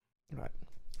Right.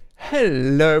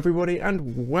 Hello, everybody,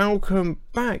 and welcome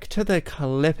back to the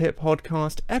Clip It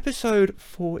podcast, episode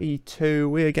 42.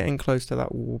 We're getting close to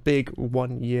that big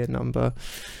 1 year number.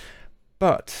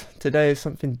 But today is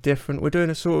something different. We're doing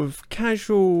a sort of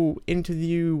casual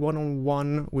interview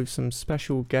one-on-one with some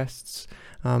special guests.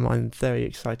 I'm very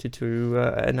excited to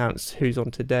announce who's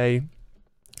on today.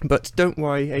 But don't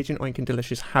worry, Agent Oink and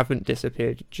Delicious haven't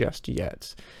disappeared just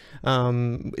yet.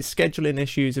 Scheduling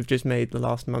issues have just made the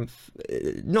last month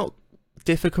not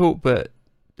difficult, but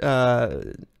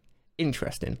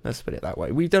interesting. Let's put it that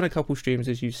way. We've done a couple streams,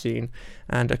 as you've seen,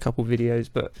 and a couple videos,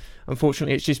 but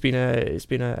unfortunately, it's just been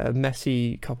a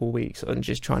messy couple weeks on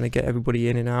just trying to get everybody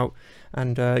in and out,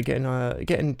 and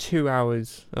getting 2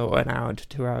 hours or an hour to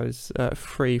 2 hours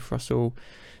free for us all.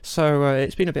 So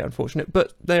it's been a bit unfortunate,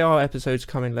 but there are episodes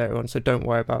coming later on, so don't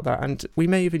worry about that. And we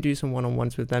may even do some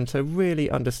one-on-ones with them to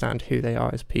really understand who they are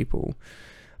as people.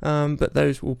 But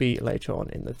those will be later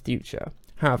on in the future.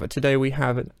 However, today we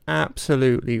have an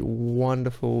absolutely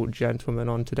wonderful gentleman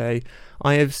on today.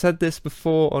 I have said this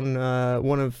before on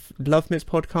one of Lovemits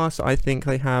podcasts. I think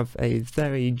they have a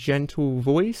very gentle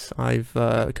voice. I've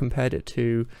compared it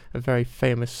to a very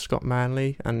famous Scott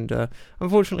Manley, and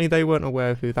unfortunately they weren't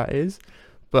aware of who that is.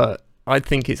 But I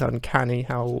think it's uncanny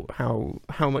how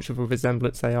much of a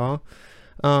resemblance they are.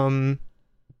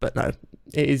 But no,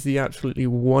 it is the absolutely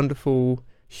wonderful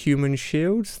Human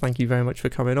Shields. Thank you very much for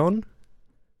coming on.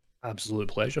 Absolute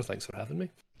pleasure. Thanks for having me.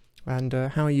 And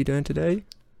how are you doing today?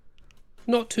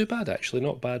 Not too bad, actually.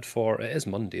 Not bad for... It is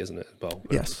Monday, isn't it? Well,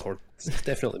 yes. It's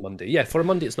definitely Monday. Yeah, for a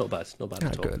Monday, it's not bad. Not bad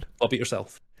at all. Good. What about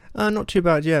yourself? Not too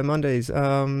bad, yeah. Mondays.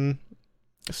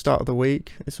 Start of the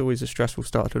week. It's always a stressful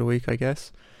start to the week, I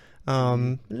guess.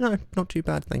 No, not too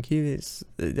bad, thank you. It's,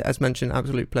 as mentioned,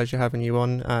 absolute pleasure having you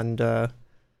on, and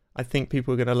I think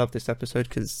people are going to love this episode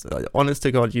because, honest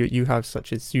to God, you have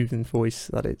such a soothing voice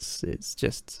that it's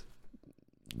just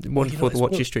wonderful to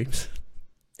watch your streams.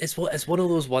 It's one of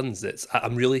those ones that's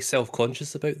I'm really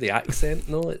self-conscious about the accent.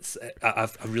 No,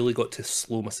 I've really got to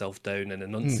slow myself down and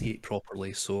enunciate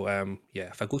properly. So yeah,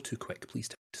 if I go too quick, please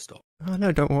tell me to stop. Oh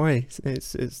no, don't worry.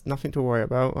 It's nothing to worry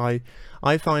about.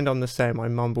 I find I'm the same. I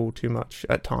mumble too much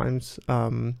at times.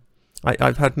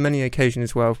 I've had many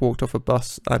occasions where I've walked off a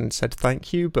bus and said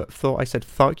thank you, but thought I said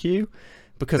fuck you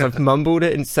because I've mumbled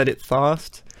it and said it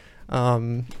fast.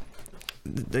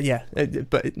 Yeah,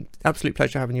 but absolute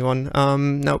pleasure having you on.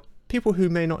 Now, people who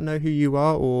may not know who you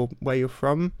are or where you're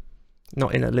from,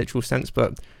 not in a literal sense,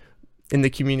 but in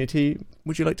the community,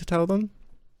 would you like to tell them?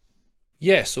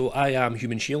 Yeah, so I am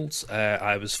Human Shields.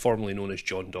 I was formerly known as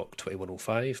John Doc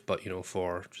 2105, but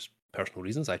for just personal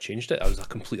reasons, I changed it. I was a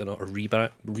complete and utter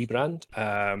rebrand.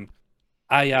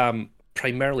 I am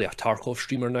primarily a Tarkov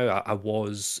streamer now. I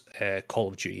was Call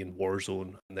of Duty and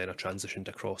Warzone, and then I transitioned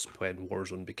across when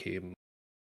Warzone became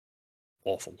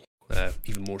awful,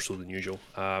 even more so than usual.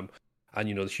 And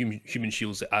the human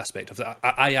shields aspect of that.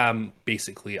 I am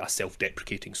basically a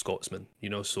self-deprecating Scotsman.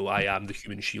 So I am the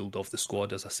human shield of the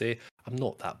squad, as I say. I'm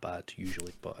not that bad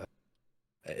usually, but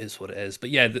it is what it is. But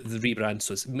yeah, the rebrand.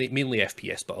 So it's mainly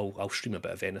FPS, but I'll stream a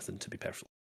bit of anything, to be perfect.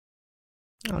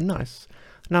 Oh, nice.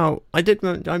 Now, I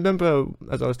remember,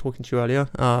 as I was talking to you earlier,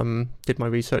 did my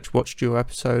research, watched your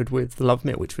episode with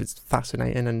Lovemit, which was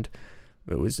fascinating, and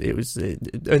it was an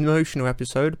emotional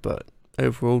episode, but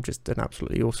overall just an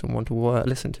absolutely awesome one to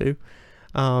listen to.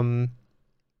 And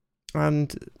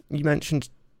you mentioned,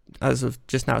 as of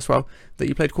just now as well, that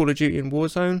you played Call of Duty and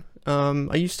Warzone.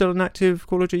 Are you still an active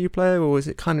Call of Duty player, or was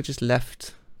it kind of just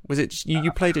left? Was it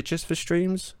you played it just for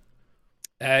streams?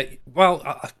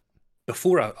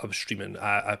 Before I was streaming,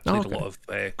 I played a lot of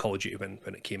Call of Duty when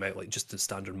it came out, like just the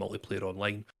standard multiplayer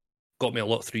online. Got me a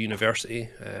lot through university,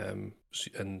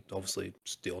 and obviously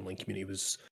the online community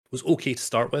was okay to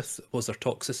start with. Was there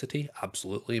toxicity?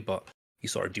 Absolutely, but you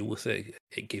sort of deal with it.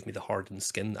 It gave me the hardened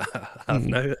skin that I have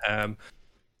now.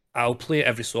 I'll play it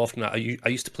every so often. I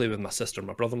used to play with my sister and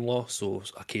my brother-in-law, so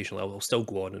occasionally I'll still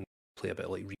go on and play a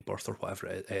bit like Rebirth or whatever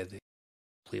the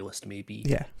playlist may be.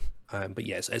 Yeah. But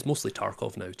yeah, it's mostly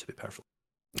Tarkov now, to be perfect.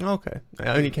 Okay. It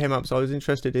only came up, so I was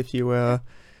interested if you were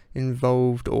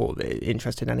involved or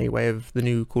interested in any way of the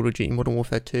new Call of Duty Modern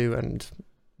Warfare 2 and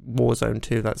Warzone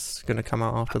 2 that's going to come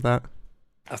out after that.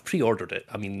 I've pre-ordered it.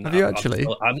 I mean, have you actually?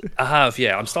 I have,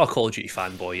 yeah. I'm still a Call of Duty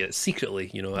fanboy. It's secretly,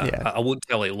 I won't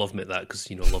tell Lovemit that because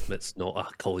Lovemit's not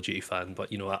a Call of Duty fan, but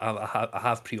I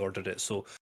have pre-ordered it, so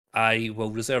I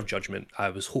will reserve judgment.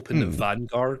 I was hoping that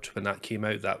Vanguard, when that came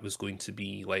out, that was going to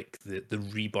be like the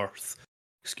rebirth,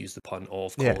 excuse the pun,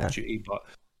 of Call of Duty, but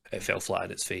it fell flat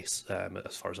in its face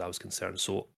as far as I was concerned.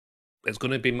 So it's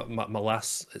going to be my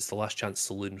last. It's the last chance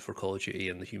saloon for Call of Duty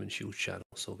and the Human Shield channel.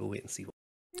 So we'll wait and see.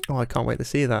 Oh, I can't wait to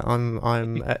see that. I'm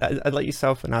like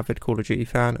yourself, an avid Call of Duty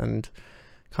fan, and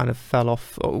kind of fell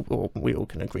off. Or we all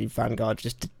can agree, Vanguard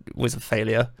just was a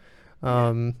failure.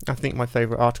 I think my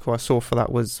favourite article I saw for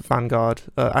that was Vanguard.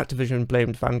 Activision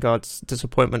blamed Vanguard's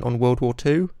disappointment on World War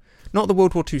II, not the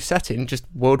World War II setting, just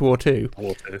World War II.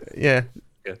 War II. Yeah.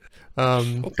 Yeah.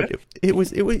 Okay. It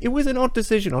was an odd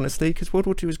decision, honestly, because World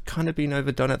War II was kind of being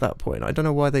overdone at that point. I don't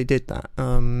know why they did that.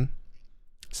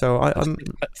 So I'm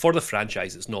for the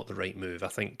franchise, it's not the right move. I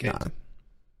think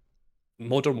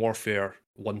Modern Warfare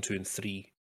 1, 2, and 3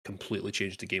 completely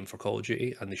changed the game for Call of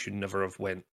Duty, and they should never have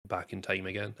went back in time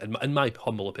again. In my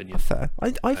humble opinion, fair.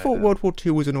 I thought World War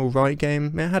II was an alright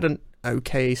game. It had an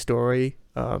okay story.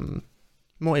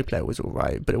 Multiplayer was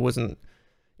alright, but it wasn't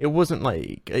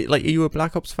like. Are you a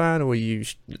Black Ops fan, or are you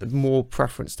more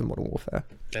preference to Modern Warfare?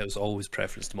 It was always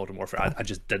preference to Modern Warfare. I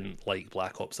just didn't like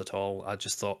Black Ops at all. I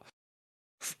just thought,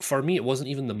 for me, it wasn't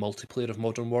even the multiplayer of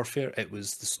Modern Warfare. It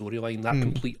was the storyline. That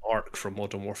complete arc from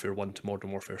Modern Warfare 1 to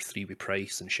Modern Warfare 3 with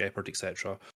Price and Shepard,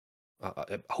 etc.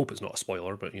 I hope it's not a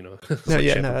spoiler, but you know,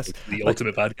 that's the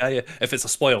ultimate bad guy. If it's a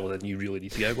spoiler, then you really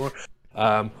need to get more,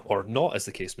 or not, as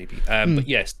the case may be. But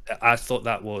yes, I thought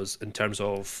that was, in terms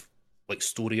of like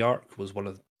story arc, was one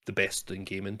of the best in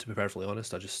gaming. To be perfectly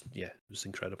honest, it was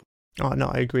incredible. Oh no,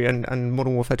 I agree. And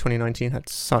Modern Warfare 2019 had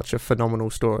such a phenomenal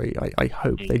story. I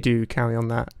hope they do carry on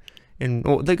that.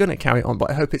 Or they're going to carry it on, but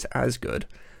I hope it's as good.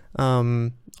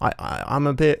 I'm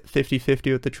a bit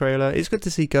 50-50 with the trailer. It's good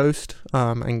to see Ghost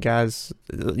and Gaz,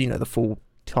 the full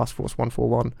Task Force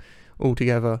 141 all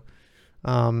together.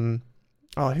 Who's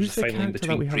the character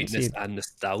that we haven't seen? And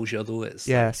nostalgia, though. It's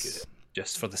yes,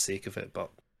 just for the sake of it, but.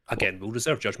 Again, we'll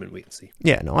reserve judgment, wait and see.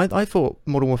 Yeah, no, I thought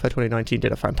Modern Warfare 2019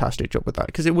 did a fantastic job with that,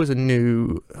 because it was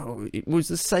it was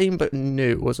the same but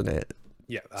new, wasn't it?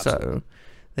 Yeah, absolutely. So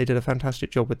they did a fantastic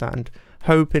job with that, and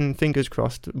hoping, fingers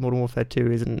crossed, Modern Warfare 2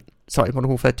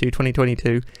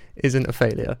 2022 isn't a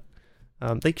failure.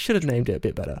 They should have named it a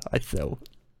bit better, I feel.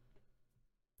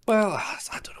 Well,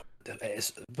 I don't know. It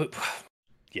is, but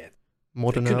yeah.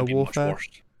 Modern Warfare?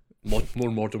 More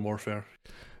Modern Warfare.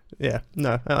 Yeah,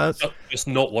 no. It's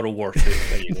not World War II.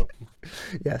 There you go.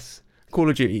 Yes. Call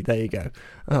of Duty, there you go.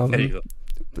 There you go.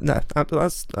 No, I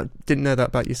didn't know that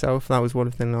about yourself. That was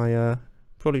one thing I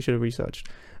probably should have researched.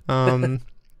 I'm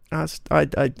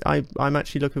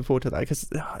actually looking forward to that, because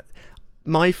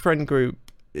my friend group,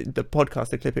 the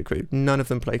podcast, the Clip It group, none of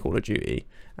them play Call of Duty,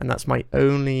 and that's my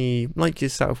only, like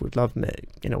yourself with Love Mick,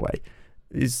 in a way.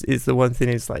 Is the one thing,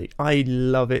 is like, I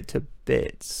love it to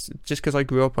bits, just because I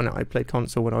grew up on it. I played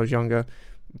console when I was younger,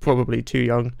 probably too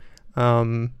young,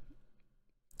 and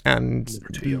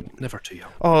never too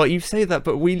young. Oh, you say that,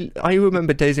 but I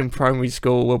remember days in primary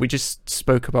school where we just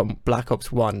spoke about Black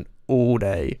Ops 1 all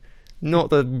day. Not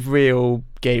the real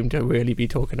game to really be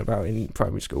talking about in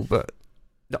primary school, but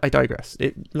I digress.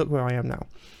 Look where I am now.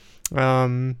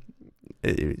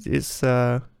 It's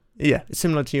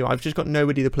similar to you. I've just got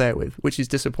nobody to play it with, which is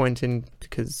disappointing,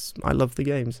 because I love the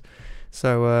games.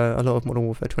 So a lot of Modern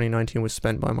Warfare 2019 was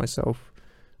spent by myself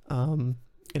in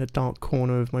a dark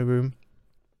corner of my room.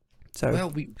 So, well,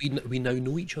 we now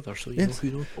know each other, so you know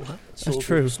who knows what happens. That's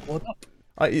true. Squad up.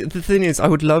 The thing is, I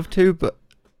would love to, but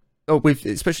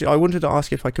especially, I wanted to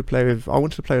ask if I could play with. I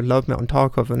wanted to play with Lovemit on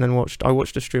Tarkov, and then I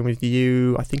watched a stream with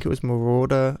you. I think it was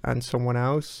Marauder and someone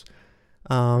else.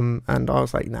 And I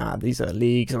was like, nah, these are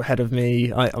leagues ahead of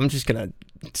me. I'm just gonna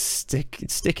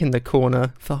stick in the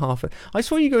corner for half. I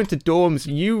saw you go into dorms.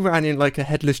 You ran in like a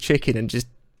headless chicken and just,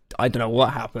 I don't know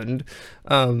what happened.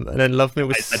 And then Lovemit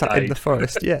was sat in the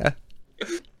forest. Yeah.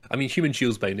 I mean, Human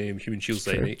Shields by name, Human Shields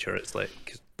by nature. It's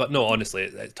like, but no, honestly,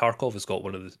 Tarkov has got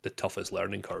one of the toughest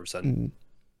learning curves, and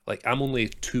like, I'm only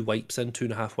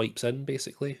 2.5 wipes in,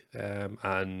 basically,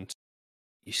 and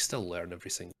you still learn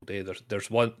every single day.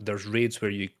 There's raids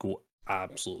where you go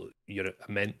you're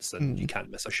immense and you can't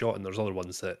miss a shot, and there's other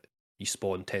ones that you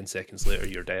spawn 10 seconds later,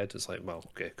 you're dead. It's like, well,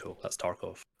 okay, cool, that's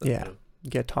Tarkov.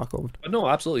 Get Tarkov. But no,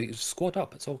 absolutely, squad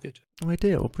up. It's all good. I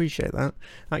do appreciate that.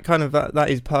 That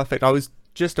is perfect. I was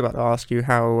just about to ask you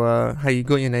how you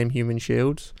got your name Human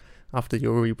Shields after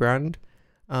your rebrand,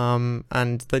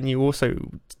 and then you also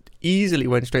easily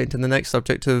went straight into the next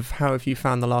subject of how have you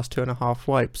found the last 2.5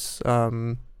 wipes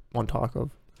on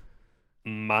Tarkov.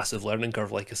 Massive learning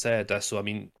curve, like I said. So I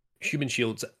mean, Human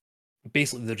Shields,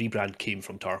 basically the rebrand came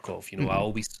from Tarkov. You know,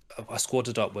 I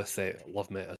squadded up with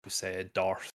Lovemit, as we said,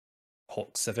 Darth,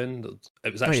 Hawk 7.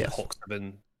 It was actually Hawk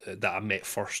 7 that I met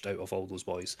first out of all those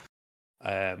boys.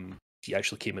 He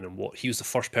actually came in and he was the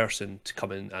first person to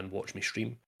come in and watch me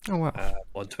stream. Oh wow.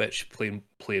 On Twitch, playing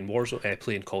Warzone,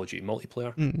 playing Call of Duty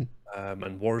multiplayer, Mm.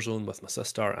 and Warzone with my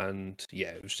sister, and yeah,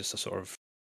 it was just a sort of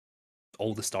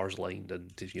all the stars aligned,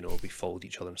 and we followed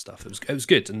each other and stuff. It was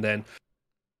good, and then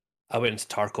I went into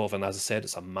Tarkov, and as I said,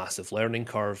 it's a massive learning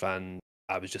curve, and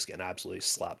I was just getting absolutely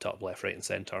slapped up left, right, and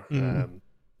center.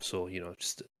 So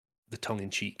just the tongue in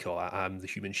cheek. Oh, I'm the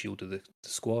human shield of the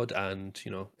squad, and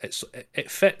it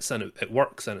fits and it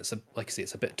works, and it's like I say,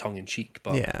 it's a bit tongue in cheek,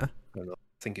 but Yeah. I don't know.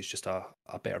 I think it's just a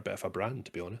better bit of a brand,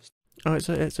 to be honest. Oh,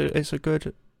 it's a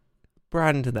good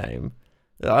brand name.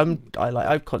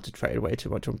 I've concentrated way too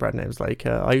much on brand names. Like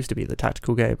I used to be the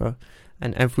tactical gamer,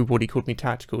 and everybody called me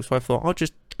tactical, so I thought I'll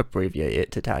just abbreviate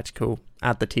it to tactical.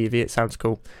 Add the TV, it sounds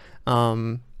cool.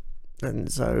 And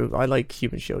so I like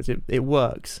Human Shields. It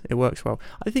works. It works well.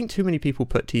 I think too many people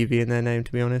put TV in their name,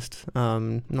 to be honest.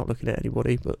 Not looking at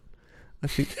anybody, but I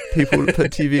think people put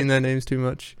TV in their names too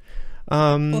much.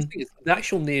 Well, the thing is, the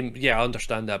actual name, yeah, I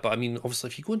understand that, but I mean, obviously,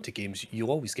 if you go into games,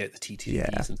 you'll always get the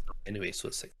TTVs and stuff anyway, so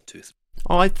it's like 2, 3.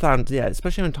 Oh, I found, yeah,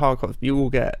 especially on Tarkov, you will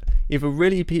get either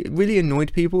really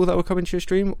annoyed people that will come into your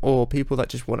stream, or people that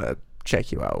just want to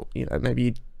check you out. Maybe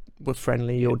you were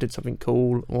friendly or did something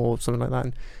cool or something like that.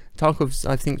 And Tarkov's,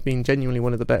 I think, been genuinely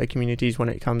one of the better communities when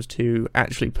it comes to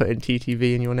actually putting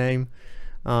TTV in your name.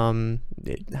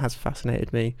 It has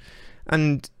fascinated me.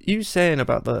 And you saying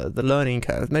about the learning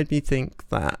curve made me think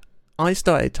that I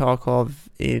started Tarkov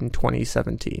in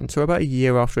 2017, so about a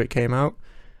year after it came out,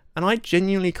 and I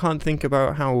genuinely can't think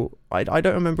about how I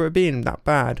don't remember it being that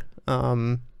bad.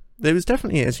 There was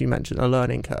definitely, as you mentioned, a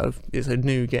learning curve. It's a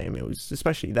new game. It was,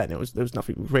 especially then, there was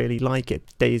nothing really like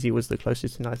it. DayZ was the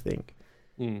closest thing, I think.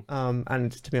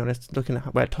 And to be honest, looking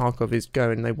at where Tarkov is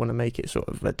going, they want to make it sort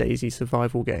of a DayZ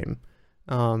survival game.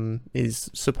 Is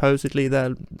supposedly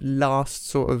their last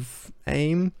sort of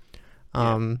aim.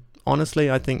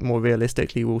 Honestly, I think more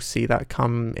realistically we'll see that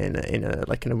come in a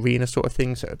like an arena sort of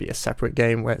thing, so it'll be a separate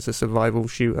game where it's a survival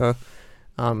shooter,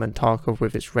 and Tarkov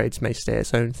with its raids may stay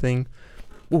its own thing.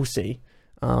 We'll see.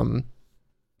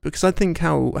 Because I think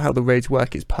how the raids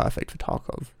work is perfect for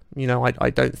Tarkov. I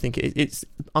don't think it's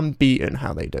unbeaten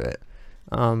how they do it.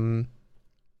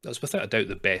 That's without a doubt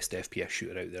the best FPS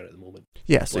shooter out there at the moment.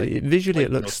 Yes, visually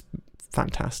it looks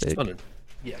fantastic. Stunning.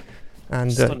 Yeah.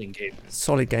 And stunning game.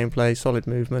 Solid gameplay, solid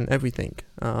movement, everything.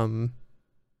 I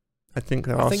think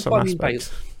there are some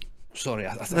aspects.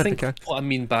 I think what I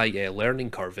mean by learning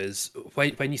curve is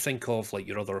when you think of like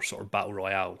your other sort of battle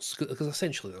royales, because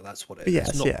essentially that's what it is. Yes,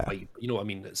 it's not quite, you know what I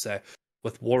mean? It's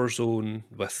with Warzone,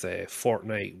 with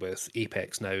Fortnite, with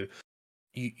Apex now,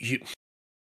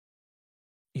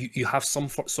 you have some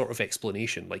sort of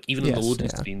explanation. Like even in the loading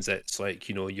screens, it's like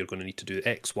you're going to need to do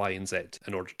X, Y, and Z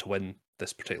in order to win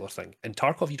this particular thing. In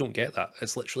Tarkov, you don't get that.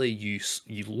 It's literally you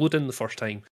load in the first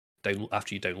time,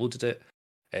 after you downloaded it.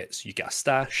 It's you get a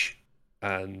stash,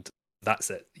 and that's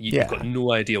it. You've got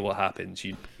no idea what happens.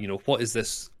 You know what is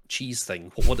this cheese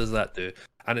thing? What does that do?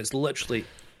 And it's literally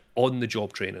on the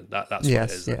job training. That's what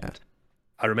it is. And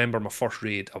I remember my first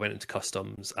raid. I went into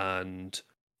customs and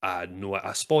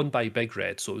I spawned by Big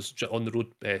Red, so it was on the road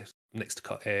next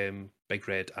to Big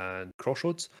Red and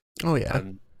Crossroads. Oh yeah.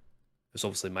 And it was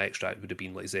obviously my extract would have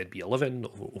been like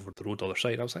ZB11 over the road the other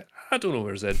side. I was like, I don't know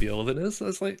where ZB11 is. I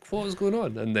was like, what is going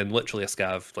on? And then literally a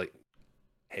scav like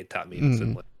head tapped me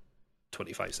in like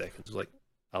 25 seconds. I was like,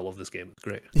 I love this game. It's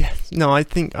great. Yeah. No, I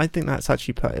think that's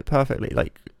actually put it perfectly.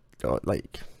 Like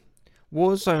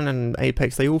Warzone and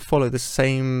Apex, they all follow the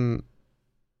same.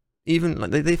 Even like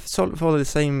they sort of follow the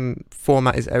same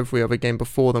format as every other game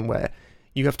before them, where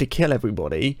you have to kill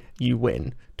everybody, you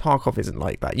win. Tarkov isn't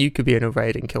like that. You could be in a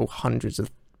raid and kill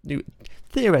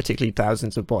theoretically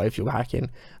thousands of bots if you're hacking,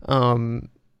 and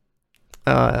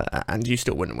you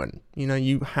still wouldn't win.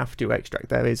 You have to extract.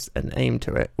 There is an aim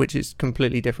to it, which is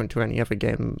completely different to any other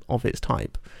game of its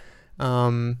type.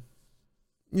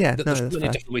 There's many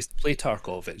different ways to play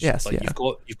Tarkov. It's you've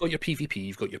got your PvP,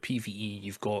 you've got your PvE,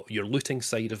 you've got your looting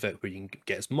side of it where you can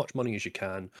get as much money as you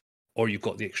can, or you've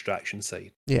got the extraction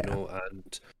side.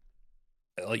 And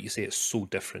like you say, it's so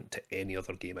different to any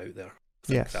other game out there.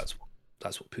 I think that's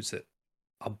what puts it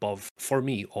above, for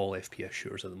me, all FPS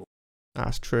shooters at the moment.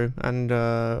 That's true, and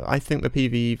I think the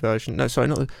PvE version. I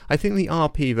think the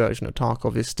RP version of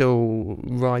Tarkov is still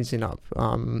rising up.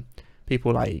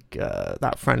 People like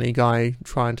that friendly guy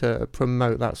trying to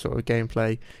promote that sort of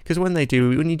gameplay, because when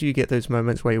you do get those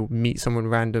moments where you meet someone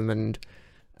random and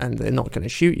they're not going to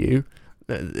shoot you,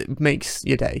 it makes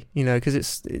your day, because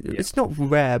it's not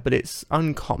rare, but it's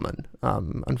uncommon,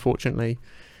 unfortunately.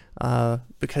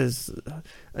 because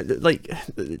like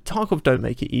Tarkov don't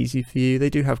make it easy for you. They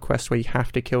do have quests where you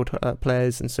have to kill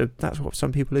players, and so that's what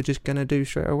some people are just gonna do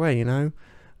straight away, you know.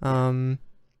 And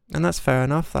that's fair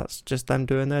enough. That's just them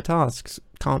doing their tasks.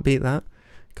 Can't beat that.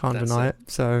 Can't deny it.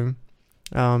 So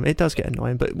it does get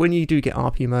annoying, but when you do get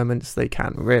RP moments, they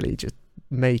can really just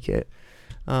make it.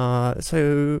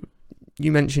 So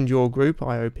you mentioned your group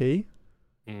IOP.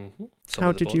 Mm-hmm.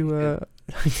 How did you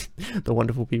the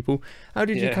wonderful people, how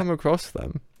did you come across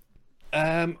them?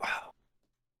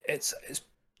 It's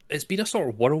been a sort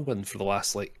of whirlwind for the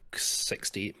last like 6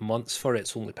 to 8 months for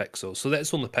It's Only Pixels. So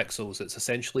that's Only Pixels. It's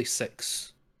essentially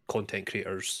 6 content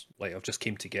creators like I've just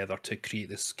came together to create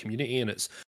this community, and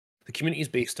the community is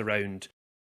based around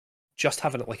just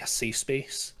having it like a safe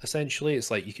space. Essentially,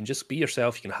 it's like you can just be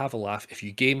yourself, you can have a laugh. If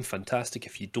you game, fantastic.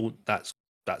 If you don't, that's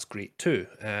great too.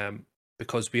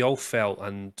 Because we all felt,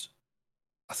 and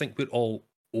I think we're all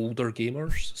older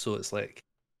gamers, so it's like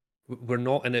we're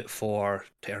not in it to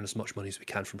earn as much money as we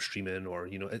can from streaming, or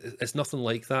you know, it's nothing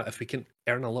like that. If we can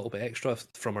earn a little bit extra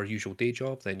from our usual day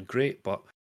job, then great. But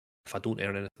if I don't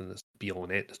earn anything, that's be all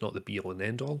and end. It's not the be all and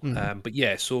end all. But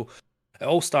yeah, so it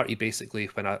all started basically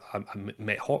when I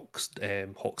met Hawks,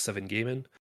 Hawk7 Gaming.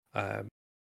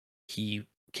 He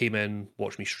came in,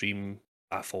 watched me stream.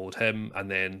 I followed him, and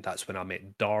then that's when I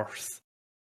met Darth,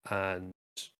 and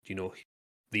you know,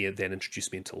 they then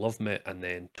introduced me into Lovemit, and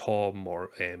then Tom or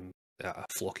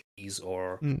Flockies,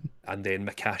 and then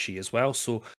Makashi as well.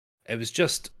 So it was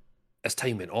just, as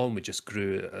time went on, we just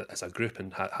grew as a group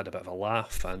and had a bit of a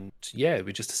laugh. And yeah,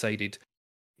 we just decided,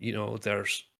 you know,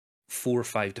 there's 4 or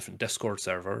 5 different Discord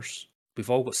servers. We've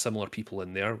all got similar people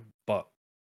in there, but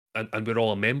and we're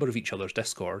all a member of each other's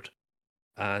Discord.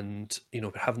 And you know,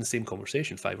 we're having the same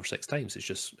conversation 5 or 6 times.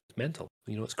 It's mental.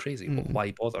 You know, it's crazy.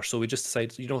 Why bother? So we just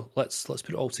decided, you know, let's put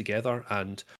it all together.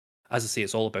 And as I say,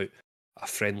 it's all about a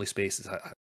friendly space. It's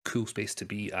a cool space to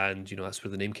be, and you know, that's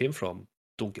where the name came from.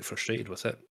 Don't get frustrated with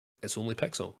it. It's Only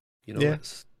Pixel. You know,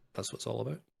 that's what it's all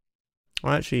about.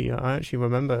 I actually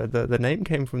remember the name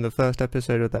came from the first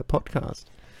episode of that podcast.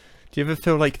 Do you ever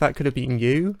feel like that could have been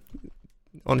you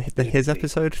on his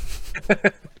episode?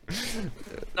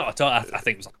 No, I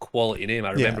think it was a quality name.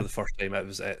 I remember the first time it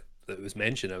was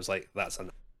mentioned, I was like, that's an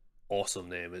awesome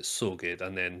name. It's so good.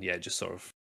 And then just sort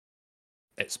of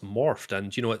it's morphed,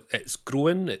 and you know, it's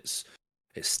growing. It's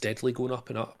steadily going up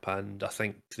and up, and I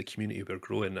think the community we're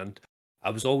growing. And I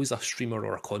was always a streamer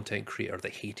or a content creator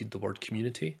that hated the word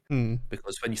community,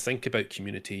 because when you think about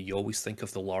community, you always think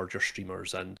of the larger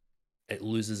streamers, and it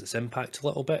loses its impact a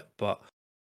little bit. But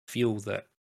I feel that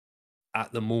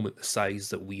at the moment, the size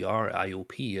that we are at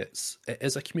IOP, it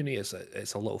is a community.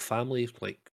 It's a little family,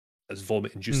 like as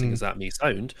vomit-inducing as that may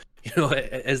sound. You know,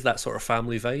 it is that sort of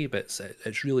family vibe.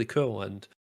 It's really cool, and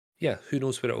yeah, who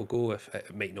knows where it'll go? If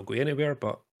it might not go anywhere,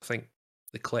 but I think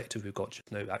the collective we've got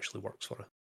just now actually works for it.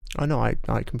 I know,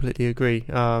 I completely agree.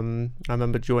 I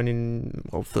remember joining,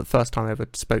 well, for the first time I ever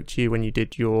spoke to you when you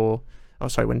did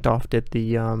when Darth did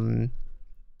the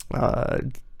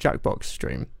Jackbox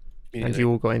stream, and you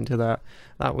all got into that.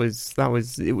 It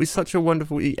was such a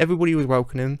wonderful. Everybody was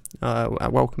welcoming,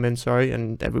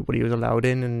 and everybody was allowed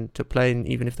in and to play, and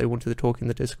even if they wanted to talk in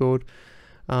the Discord.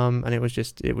 And it was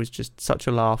just such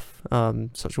a laugh,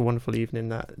 such a wonderful evening.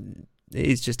 That it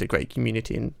is just a great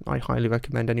community, and I highly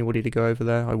recommend anybody to go over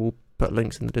there. I will put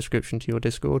links in the description to your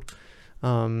Discord,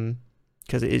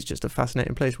 because it is just a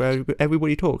fascinating place where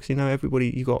everybody talks. You know,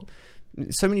 you got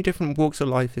so many different walks of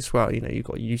life as well. You know, you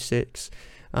got U6,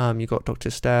 you got Dr.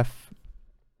 Steph,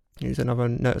 who's another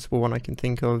noticeable one I can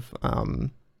think of.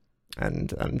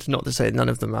 And not to say none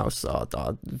of them else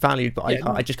are valued, but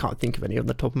I just can't think of any on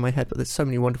the top of my head. But there's so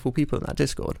many wonderful people in that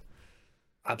Discord.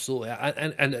 Absolutely,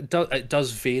 and it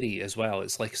does vary as well.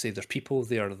 It's like I say, there's people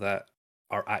there that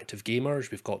are active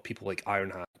gamers. We've got people like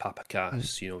Ironhand, Papa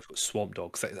Cass, you know, we've got Swamp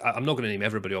Dog. I'm not going to name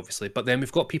everybody, obviously, but then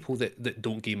we've got people that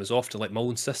don't game as often, like my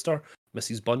own sister,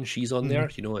 Mrs. Bunn. She's on there,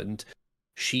 you know, and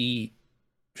she's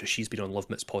been on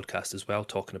Lovemit's podcast as well,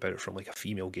 talking about it from like a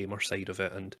female gamer side of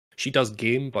it. And she does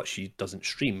game, but she doesn't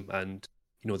stream. And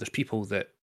you know, there's people that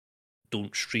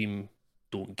don't stream,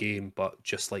 don't game, but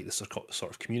just like the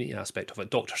sort of community aspect of it.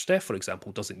 Dr. Steph, for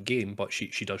example, doesn't game, but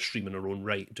she does stream in her own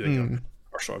right, doing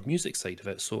her sort of music side of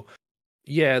it. So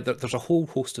yeah, there's a whole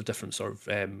host of different sort of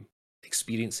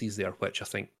experiences there, which I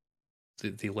think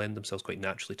they lend themselves quite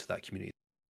naturally to that community.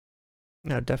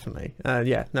 No, definitely.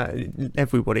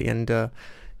 Everybody. And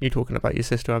you talking about your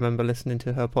sister, I remember listening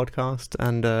to her podcast,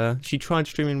 and she tried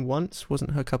streaming once,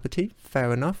 wasn't her cup of tea.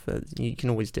 Fair enough. You can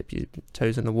always dip your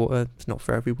toes in the water. It's not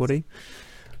for everybody.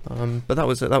 But that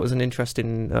was an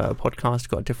interesting podcast.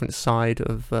 Got a different side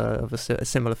of a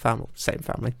similar family,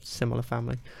 similar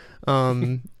family.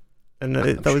 And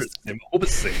that was. I hope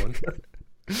it's the same one.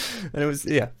 And it was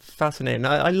fascinating.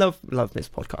 I love Myth's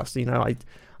podcast. You know,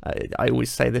 I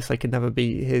always say this. I could never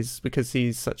be his because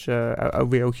he's such a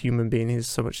real human being. He has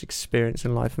so much experience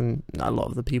in life, and a lot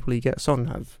of the people he gets on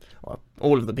have, well,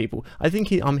 all of the people. I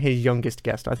think I'm his youngest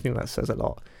guest. I think that says a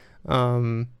lot.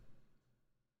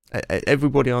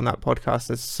 Everybody on that podcast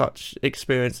has such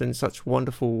experience and such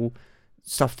wonderful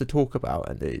stuff to talk about,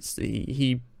 and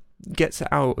he gets it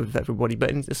out of everybody,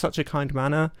 but in such a kind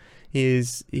manner.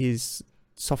 He's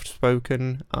soft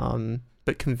spoken,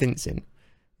 but convincing.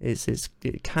 He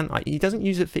doesn't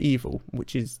use it for evil,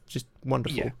 which is just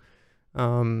wonderful.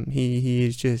 Yeah. He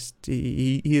is just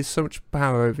he has so much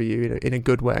power over you in a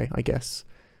good way, I guess.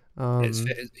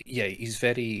 He's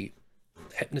very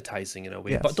hypnotizing in a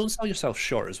way, yes. But don't sell yourself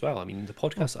short as well. I mean, the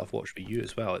podcast that I've watched with you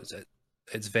as well,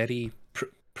 it's very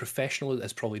professional.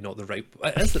 Is probably not the right.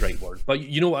 It is the right word, but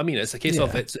you know what I mean. It's a case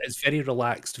of it's very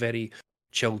relaxed, very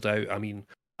chilled out. I mean,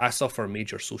 I suffer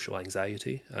major social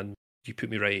anxiety, and you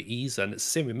put me right at ease, and it's the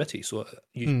same with Mitty. So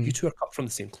you two are cut from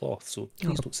the same cloth. So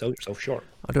please don't sell yourself short.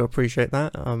 I do appreciate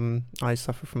that. I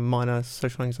suffer from minor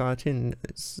social anxiety, and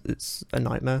it's a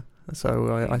nightmare.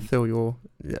 So I feel your.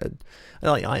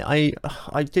 I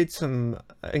did some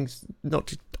things.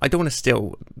 I don't want to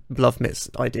steal Love Myth's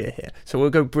idea here, so we'll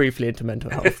go briefly into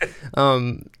mental health.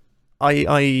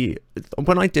 I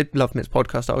when I did Love Myth's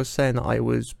podcast, I was saying that I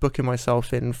was booking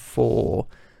myself in for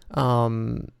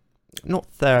not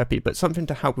therapy, but something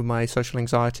to help with my social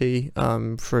anxiety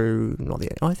through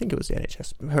I think it was the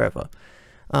NHS, whoever.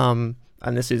 And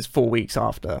this is 4 weeks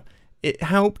after. It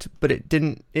helped, but it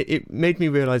didn't. It made me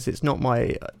realize it's not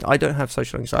I don't have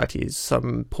social anxiety as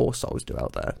some poor souls do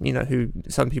out there. You know,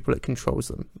 some people it controls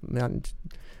them, and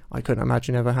I couldn't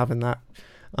imagine ever having that.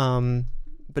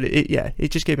 But it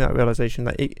just gave me that realization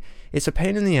that it's a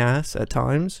pain in the ass at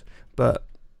times, but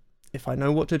if I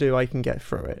know what to do, I can get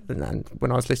through it. And then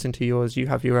when I was listening to yours, you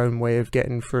have your own way of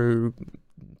getting through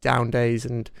down days,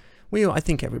 and I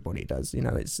think everybody does. You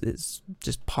know, it's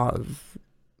just part of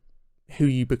who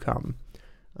you become.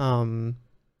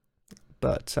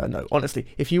 But no, honestly,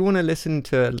 if you want to listen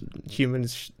to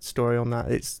Human's story on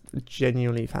that, it's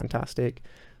genuinely fantastic.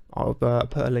 I'll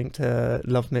put a link to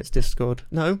Love Myth's Discord.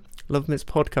 No, Love Myth's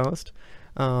podcast.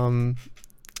 And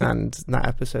that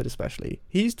episode especially.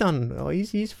 He's done.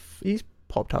 He's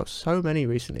popped out so many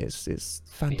recently. It's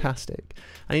fantastic.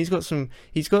 And he's got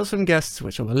some guests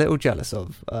which I'm a little jealous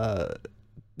of.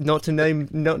 Not to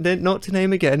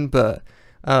name again, but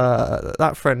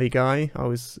that friendly guy, I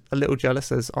was a little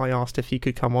jealous as I asked if he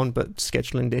could come on, but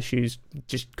scheduling issues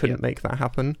just couldn't make that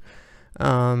happen.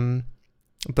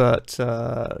 But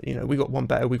we got one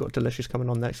better. We got Delicious coming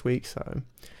on next week, so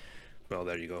well,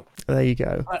 there you go. There you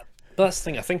go. But that's the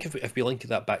thing. I think if we link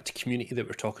that back to community that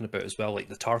we're talking about as well, like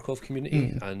the Tarkov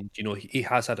community, and he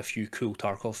has had a few cool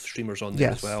Tarkov streamers on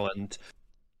there as well, and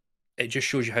it just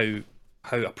shows you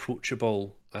how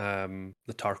approachable the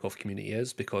Tarkov community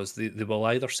is, because they will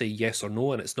either say yes or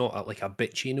no, and it's not like a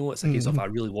bitchy no. It's a case of I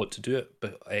really want to do it,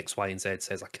 but X, Y, and Z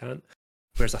says I can't.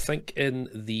 Whereas I think in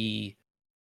the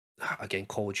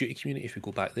Call of Duty community, if we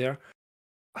go back there,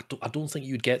 I don't think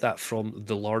you'd get that from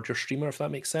the larger streamer, if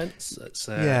that makes sense. It's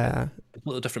a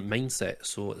completely different mindset,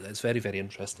 so it's very, very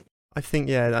interesting. I think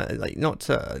not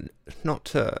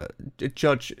to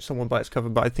judge someone by its cover,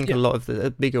 but I think a lot of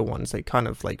the bigger ones, they kind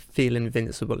of like feel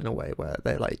invincible in a way where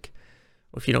they're like,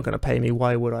 well, if you're not going to pay me,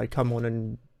 why would I come on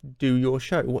and do your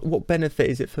show? What benefit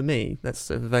is it for me? That's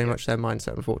very much their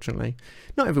mindset, unfortunately.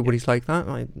 Not everybody's like that.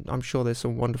 I'm sure there's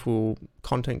some wonderful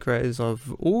content creators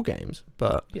of all games,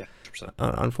 but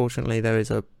unfortunately there is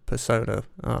a persona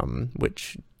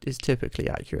which is typically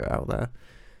accurate out there.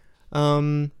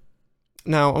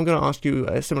 Now I'm going to ask you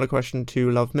a similar question to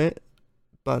Love Myth,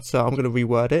 but I'm going to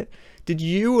reword it. Did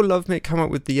you or Love Myth come up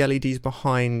with the LEDs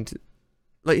behind?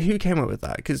 Like, who came up with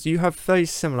that? Because you have very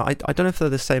similar. I don't know if they're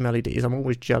the same LEDs. I'm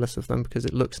always jealous of them because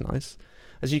it looks nice.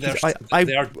 As you can,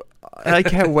 I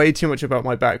care way too much about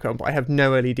my background, but I have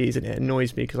no LEDs in it. It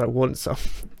annoys me because I want some.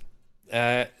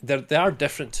 They are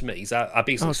different to me. I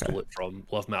basically stole it from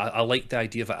Love Myth. I like the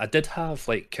idea of it. I did have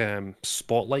like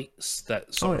spotlights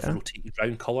that sort of rotated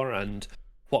round colour, and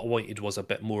what I wanted was a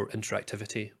bit more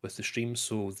interactivity with the stream.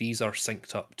 So these are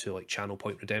synced up to like channel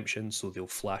point redemption, so they'll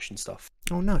flash and stuff.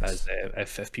 Oh, nice. As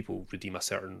if people redeem a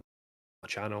certain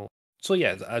channel. So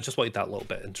yeah, I just wanted that little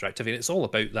bit of interactivity. And it's all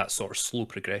about that sort of slow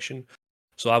progression.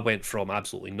 So I went from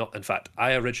absolutely not. In fact,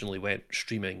 I originally went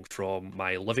streaming from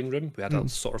my living room. We had a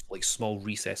sort of like small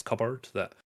recessed cupboard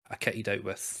that I kitted out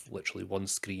with literally one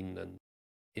screen and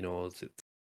the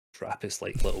crappiest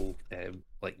little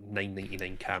like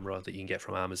 $9.99 camera that you can get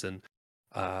from Amazon,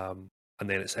 and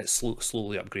then it's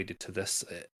slowly upgraded to this.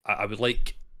 I would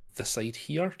like the side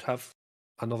here to have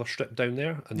another strip down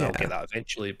there, and I'll get that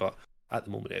eventually. But at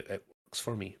the moment, it works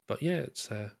for me. But yeah, it's.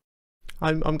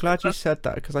 I'm glad you said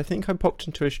that, because I think I popped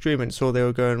into a stream and saw they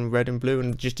were going red and blue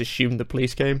and just assumed the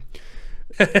police came.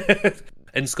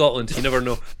 In Scotland, you never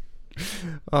know.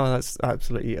 Oh, that's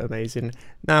absolutely amazing.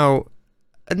 Now,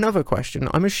 another question.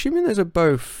 I'm assuming those are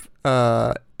both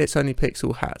It's Only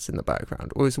Pixel hats in the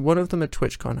background, or is one of them a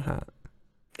TwitchCon hat?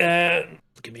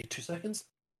 Give me 2 seconds.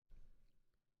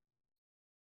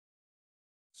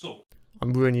 So,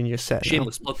 I'm ruining your set.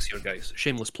 Shameless plugs here, guys.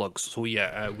 Shameless plugs. So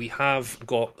yeah, we have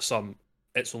got some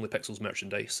It's Only Pixels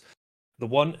merchandise. The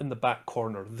one in the back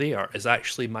corner there is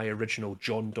actually my original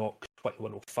John Doc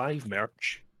 2105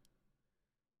 merch.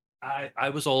 I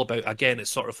was all about, again,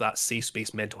 it's sort of that safe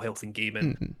space, mental health and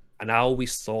gaming. And I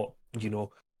always thought,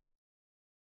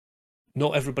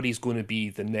 not everybody's going to be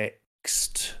the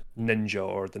next Ninja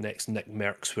or the next Nick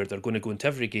Merckx, where they're going to go into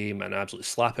every game and absolutely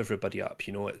slap everybody up.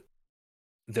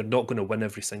 They're not going to win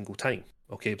every single time.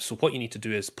 Okay, so what you need to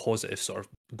do is positive sort of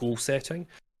goal setting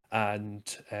and,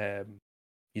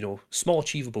 small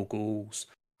achievable goals.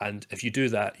 And if you do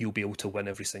that, you'll be able to win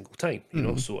every single time,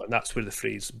 So, and that's where the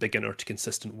phrase "beginner to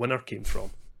consistent winner" came from.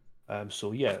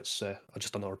 So yeah, it's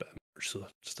just another bit of merch, so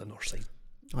just another side.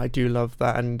 I do love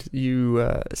that, and you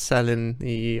selling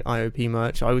the IOP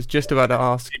merch. I was just about to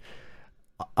ask.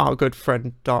 Our good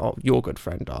friend, your good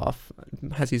friend Darth,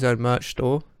 has his own merch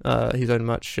store, his own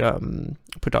merch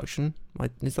production.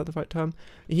 Is that the right term?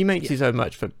 He makes his own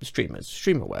merch for streamers,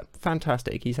 Streamerware.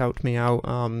 Fantastic. He's helped me out.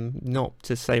 Not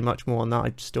to say much more on that.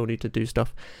 I still need to do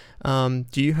stuff. Do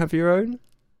you have your own?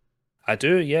 I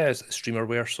do, yeah. It's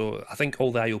Streamerware. So I think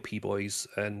all the IOP boys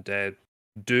and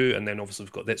do, and then obviously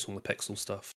we've got It's Only Pixel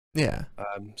stuff. Yeah.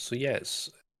 So yeah,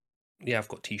 I've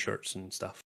got t-shirts and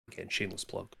stuff. Again, shameless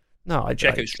plug. No,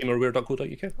 check out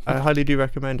streamerware.co.uk. I highly do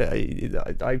recommend it.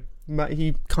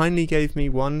 He kindly gave me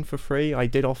one for free. I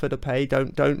did offer to pay.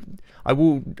 I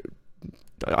will.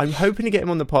 I'm hoping to get him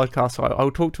on the podcast, so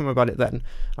I'll talk to him about it then.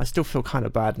 I still feel kind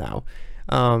of bad now,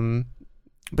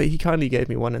 but he kindly gave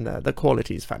me one, and the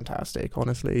quality is fantastic.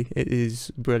 Honestly, it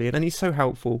is brilliant, and he's so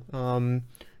helpful.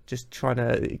 Just trying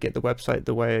to get the website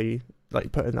the way,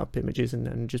 like putting up images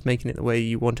and just making it the way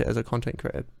you want it as a content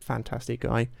creator. Fantastic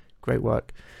guy, great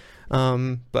work.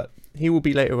 But he will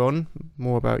be later on.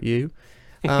 More about you.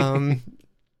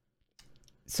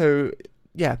 So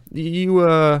yeah,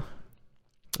 I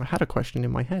had a question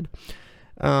in my head.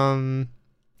 I'm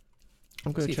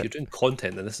going to check. If you're doing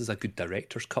content, then this is a good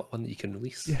director's cut one that you can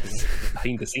release. Yes.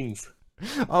 Behind the scenes.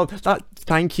 Oh,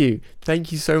 thank you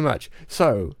so much.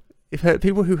 So, if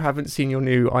people who haven't seen your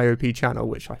new IOP channel,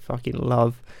 which I fucking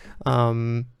love,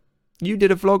 you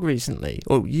did a vlog recently,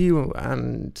 or you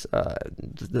and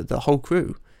the whole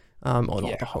crew, or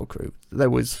not the whole crew. There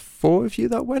was 4 of you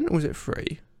that went, or was it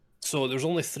 3? So there's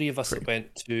only 3 of us that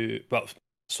went to. Well,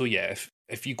 so yeah,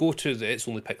 if you go to the It's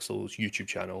Only Pixels YouTube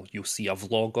channel, you'll see a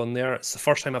vlog on there. It's the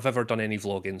first time I've ever done any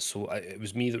vlogging, so it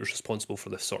was me that was responsible for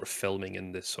the sort of filming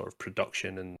and the sort of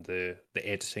production and the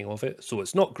editing of it. So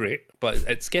it's not great, but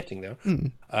it's getting there.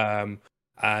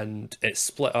 And it's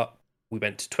split up. We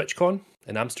went to TwitchCon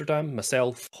in Amsterdam,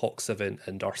 myself, Hawk7,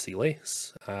 and Darcy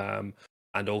Lace.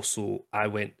 And also I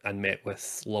went and met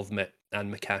with Lovemit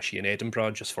and Makashi in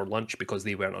Edinburgh just for lunch, because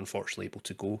they weren't unfortunately able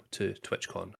to go to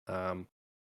TwitchCon.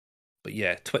 But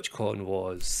yeah, TwitchCon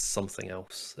was something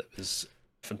else. It was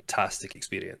a fantastic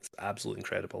experience, absolutely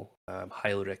incredible.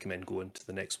 Highly recommend going to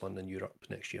the next one in Europe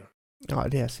next year. Oh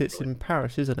yes, it's in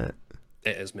Paris, isn't it?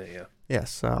 It is, mate, yeah.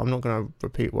 Yes, I'm not going to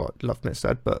repeat what Lovemit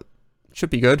said, but it should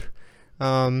be good.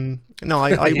 No,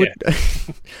 I would.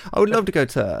 I would love to go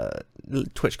to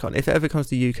TwitchCon if it ever comes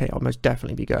to the UK. I'll most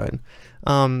definitely be going.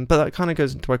 But that kind of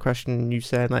goes into my question. You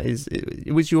saying that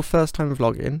it was your first time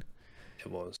vlogging.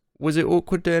 It was. Was it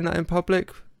awkward doing that in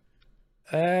public?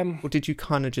 Or did you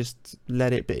kind of just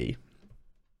let it be?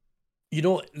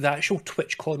 The actual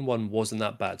TwitchCon one wasn't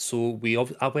that bad. So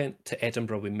I went to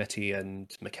Edinburgh with Mitty and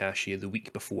Makashi the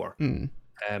week before.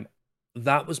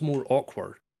 That was more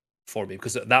awkward for me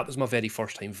because that was my very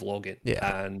first time vlogging.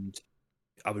 Yeah. And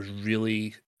I was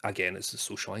really, again, it's a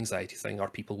social anxiety thing. Are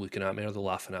people looking at me? Are they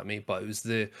laughing at me? But it was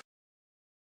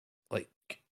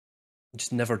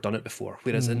just never done it before.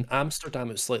 Whereas in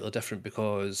Amsterdam, it's slightly different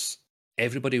because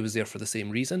everybody was there for the same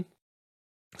reason.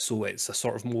 So it's a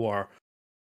sort of more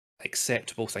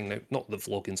acceptable thing now. Not that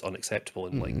vlogging's unacceptable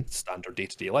in like standard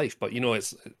day-to-day life, but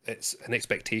it's an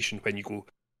expectation when you go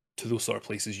to those sort of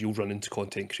places, you'll run into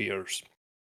content creators,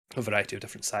 a variety of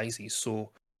different sizes. So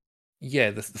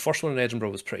yeah, the first one in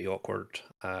Edinburgh was pretty awkward,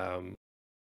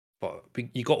 but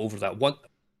you got over that. One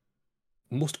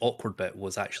most awkward bit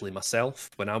was actually myself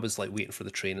when I was like waiting for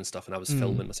the train and stuff, and I was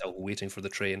filming myself waiting for the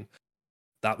train.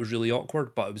 That was really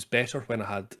awkward, but it was better when I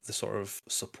had the sort of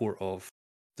support of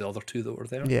the other two that were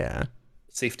there. Yeah,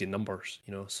 safety in numbers,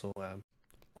 you know. So,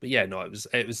 but yeah, no, it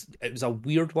was a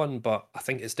weird one, but I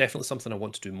think it's definitely something I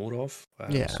want to do more of.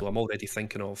 Yeah. So I'm already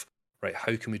thinking of, right,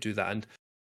 how can we do that? And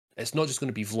it's not just going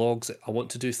to be vlogs. I want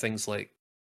to do things like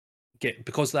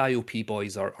because the IOP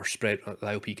boys are spread, the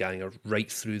IOP gang are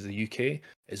right through the UK.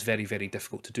 It's very, very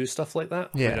difficult to do stuff like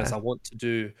that. Yeah. Whereas I want to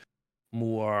do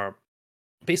more,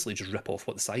 basically just rip off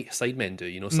what the sidemen do.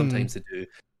 You know, sometimes they do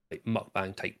like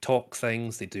mukbang type talk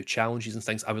things. They do challenges and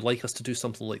things. I would like us to do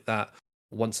something like that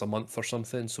once a month or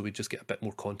something, so we just get a bit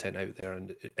more content out there,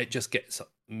 and it just gets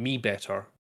me better,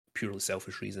 purely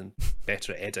selfish reason,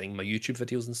 better at editing my YouTube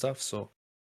videos and stuff. So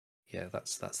yeah,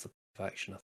 that's the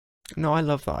action. No, I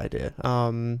love that idea.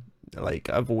 Like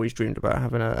I've always dreamed about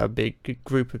having a big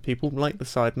group of people like the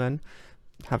Sidemen.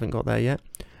 Haven't got there yet.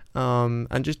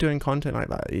 And just doing content like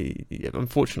that.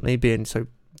 Unfortunately, being so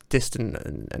distant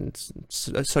and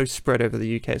so spread over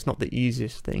the UK, it's not the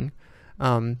easiest thing.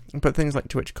 But things like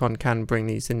TwitchCon can bring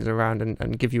these things around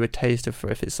and give you a taste of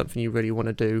if it's something you really want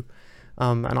to do.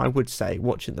 And I would say,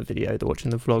 watching the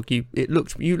vlog,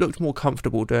 you looked more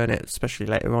comfortable doing it, especially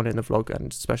later on in the vlog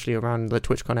and especially around the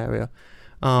TwitchCon area.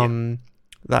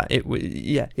 That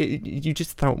you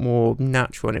just felt more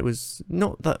natural, and it was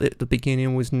not that at the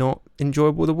beginning was not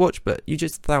enjoyable to watch, but you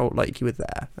just felt like you were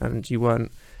there and you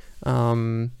weren't.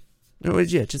 It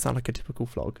was just like a typical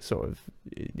vlog, sort of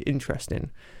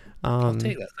interesting. I'll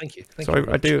take that. Thank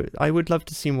you. I would love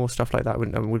to see more stuff like that.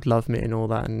 I would love meeting all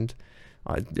that, and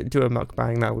I do a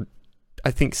mukbang that would,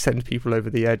 I think, send people over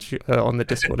the edge on the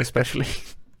Discord, especially.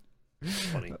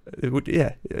 Funny. It would,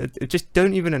 just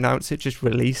don't even announce it, just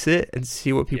release it and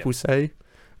see what people say.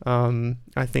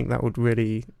 I think that would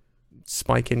really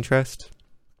spike interest.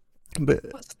 But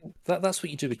that's what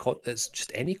you do with it's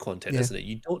just any content, isn't it?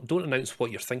 You don't announce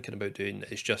what you're thinking about doing.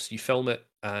 It's just you film it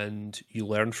and you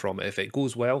learn from it. If it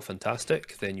goes well,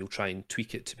 fantastic. Then you'll try and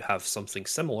tweak it to have something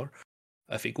similar.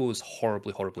 If it goes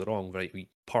horribly, horribly wrong, right, we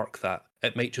park that.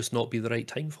 It might just not be the right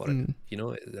time for it, you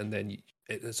know. And then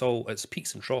it's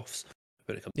peaks and troughs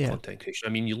when it comes to content creation.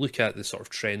 I mean, you look at the sort of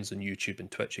trends on YouTube and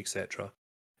Twitch, etc.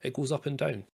 It goes up and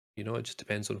down. You know, it just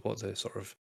depends on what the sort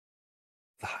of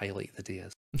the highlight of the day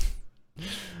is.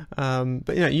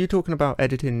 But you talking about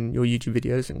editing your YouTube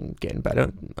videos and getting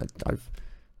better.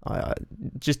 I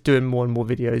just doing more and more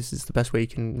videos is the best way you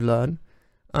can learn.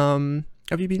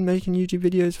 Have you been making YouTube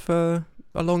videos for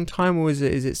a long time, or is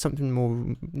it something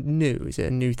more new? Is it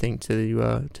a new thing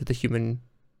to the Human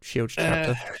Shield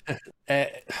chapter?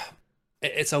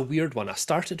 It's a weird one. I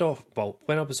started off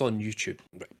when I was on YouTube.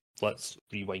 Right, let's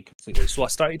rewind completely. So I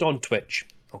started on Twitch,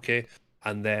 okay,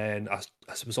 and then I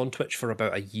was on Twitch for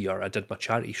about a year. I did my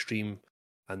charity stream,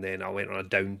 and then I went on a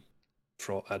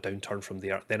downturn from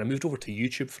there. Then I moved over to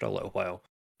YouTube for a little while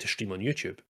to stream on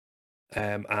YouTube,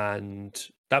 and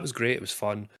that was great. It was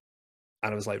fun.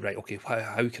 And I was like, right, okay,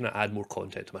 how can I add more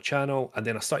content to my channel? And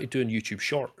then I started doing YouTube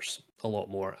Shorts a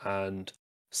lot more, and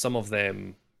some of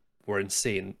them were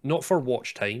insane. Not for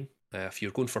watch time. If you're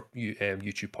going for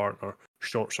YouTube Partner,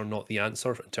 Shorts are not the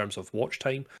answer in terms of watch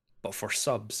time, but for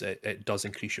subs, it does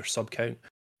increase your sub count,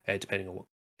 depending on what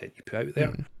content you put out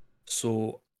there.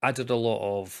 So I did a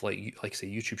lot of, like I say,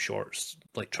 YouTube Shorts,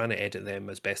 like trying to edit them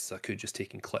as best as I could, just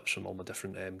taking clips from all my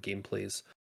different gameplays.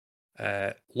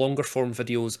 Longer form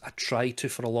videos, I tried to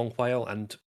for a long while,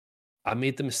 and I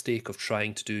made the mistake of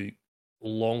trying to do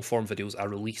long form videos I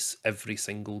release every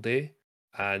single day,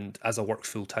 and as I work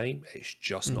full time, it's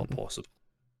just not possible.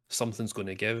 Something's going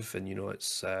to give, and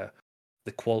it's the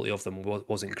quality of them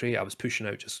wasn't great. I was pushing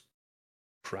out just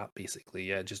crap, basically.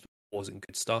 Yeah, just wasn't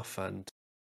good stuff, and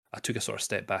I took a sort of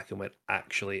step back and went,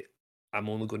 actually, I'm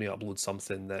only going to upload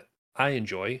something that I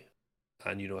enjoy,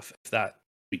 and if that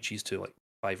reaches to like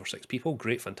 5 or 6 people,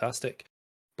 great, fantastic.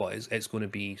 But it's going to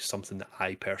be something that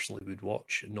I personally would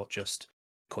watch, not just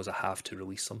because I have to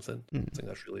release something. I think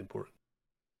that's really important.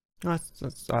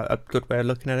 That's a good way of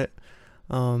looking at it.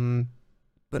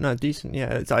 But no, decent.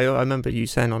 Yeah, I remember you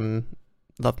saying on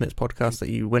Lovemits podcast that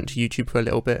you went to YouTube for a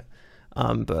little bit,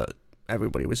 but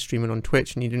everybody was streaming on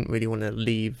Twitch, and you didn't really want to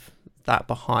leave that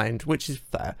behind, which is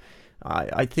fair.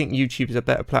 I think YouTube is a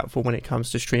better platform when it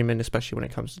comes to streaming, especially when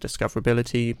it comes to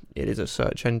discoverability. It is a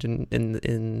search engine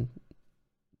in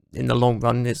the long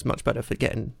run. It's much better for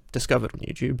getting discovered on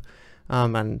YouTube,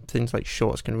 and things like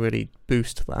Shorts can really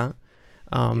boost that.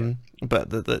 But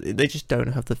they just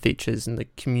don't have the features and the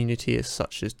community as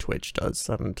such as Twitch does,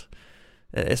 and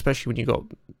especially when you got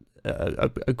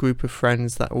a group of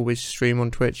friends that always stream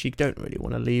on Twitch, you don't really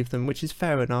want to leave them, which is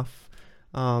fair enough.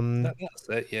 That's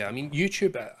it, yeah. I mean,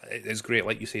 YouTube is great,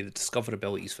 like you say. The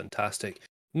discoverability is fantastic.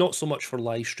 Not so much for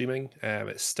live streaming.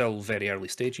 It's still very early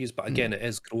stages, but again, it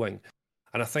is growing.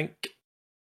 And I think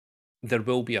there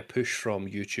will be a push from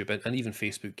YouTube and even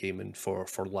Facebook Gaming for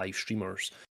live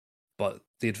streamers. But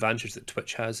the advantage that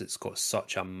Twitch has, it's got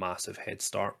such a massive head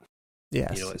start.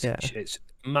 Yes, it's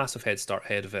a massive head start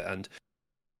ahead of it. And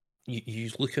you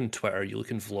look on Twitter, you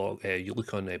look on you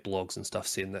look on blogs and stuff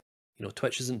saying that,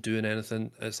 Twitch isn't doing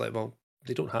anything. It's like, well,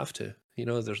 they don't have to.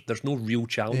 There's no real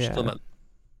challenge to them.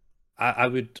 I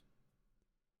would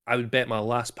bet my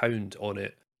last pound on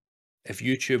it. If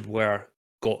YouTube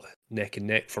got neck and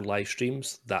neck for live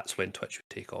streams, that's when Twitch would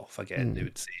take off again. They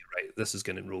would say, right, this is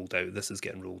getting rolled out. This is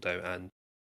getting rolled out, and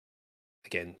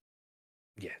again,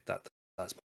 yeah, that's my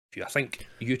view. I think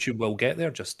YouTube will get there.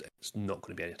 Just it's not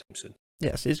going to be anytime soon.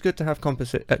 Yes, it's good to have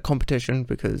competition,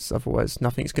 because otherwise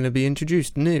nothing's going to be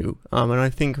introduced new. And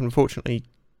I think, unfortunately,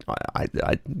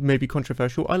 I may be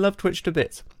controversial. I love Twitch to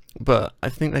bits, but I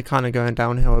think they're kind of going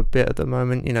downhill a bit at the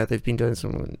moment. They've been doing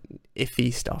some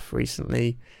iffy stuff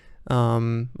recently,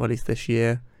 well, at least this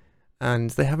year, and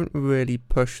they haven't really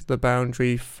pushed the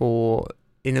boundary for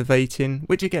innovating,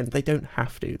 which again, they don't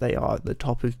have to. They are at the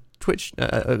top of Twitch,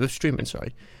 of streaming,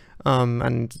 sorry.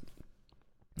 And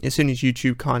as soon as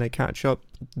YouTube kind of catch up,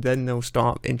 then they'll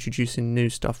start introducing new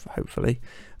stuff, hopefully,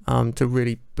 to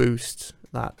really boost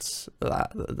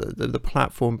the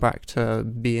platform back to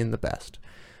being the best.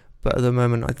 But at the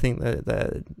moment, I think that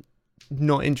they're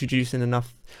not introducing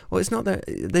enough. Well, it's not that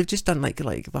they've just done like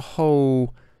the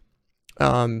whole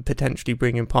potentially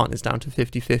bringing partners down to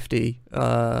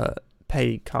 50-50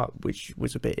 pay cut, which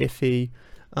was a bit iffy.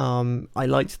 I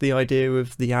liked the idea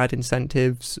of the ad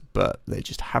incentives, but they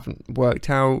just haven't worked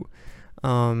out.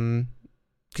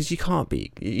 Because you can't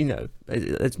be,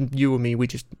 as you or me, we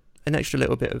just an extra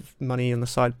little bit of money on the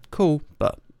side, cool,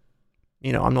 but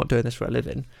I'm not doing this for a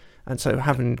living. And so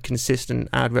having consistent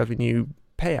ad revenue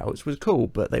payouts was cool,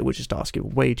 but they were just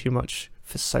asking way too much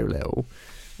for so little.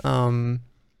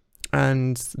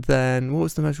 And then what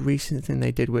was the most recent thing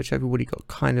they did, which everybody got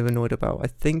kind of annoyed about? I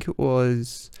think it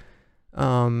was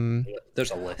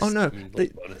there's a list. Oh no,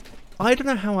 I don't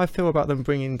know how I feel about them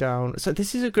bringing down. So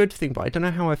this is a good thing, but I don't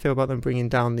know how I feel about them bringing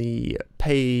down the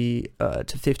pay to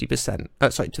 50%.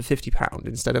 To £50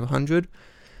 instead of 100.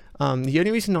 The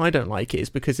only reason I don't like it is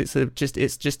because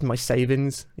it's just my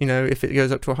savings. If it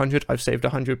goes up to 100, I've saved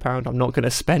 £100. I'm not going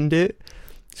to spend it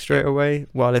straight away.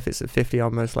 While if it's at 50,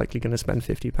 I'm most likely going to spend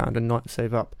 £50 and not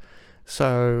save up.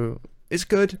 So it's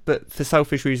good, but for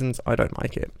selfish reasons, I don't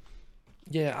like it.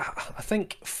 Yeah, I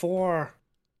think for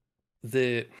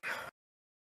I've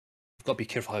got to be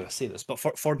careful how I say this, but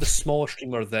for the smaller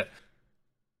streamer that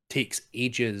takes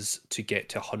ages to get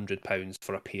to £100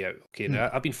 for a payout. Okay, now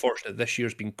I've been fortunate. This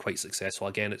year's been quite successful.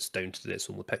 Again, it's down to this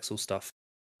OnlyPixel stuff.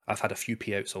 I've had a few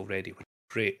payouts already, which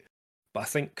is great. But I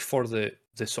think for the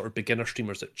sort of beginner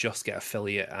streamers that just get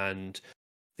affiliate and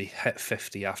they hit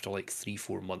 50 after like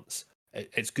 3-4 months,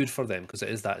 it's good for them because it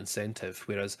is that incentive.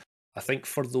 Whereas I think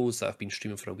for those that have been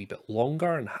streaming for a wee bit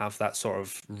longer and have that sort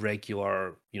of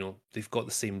regular, they've got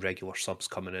the same regular subs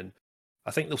coming in,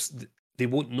 I think they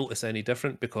won't notice any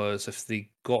different, because if they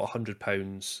got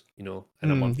 £100, in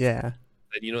a month, then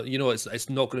it's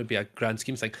not going to be a grand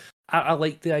scheme thing. I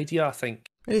like the idea. I think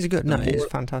it is good. It is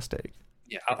fantastic.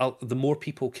 Yeah, the more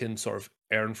people can sort of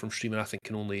earn from streaming, I think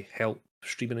can only help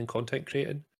streaming and content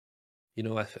creating.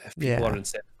 If people are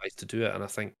incentivized to do it, and I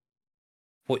think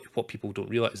what people don't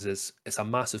realize is it's a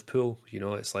massive pool.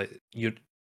 It's like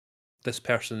this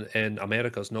person in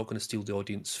America is not going to steal the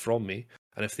audience from me.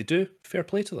 And if they do, fair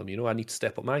play to them. I need to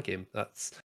step up my game.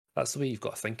 That's the way you've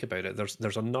got to think about it.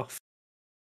 There's enough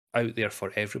out there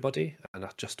for everybody, and I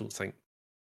just don't think.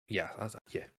 Yeah.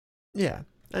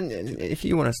 And if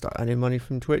you want to start earning money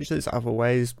from Twitch, there's other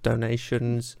ways.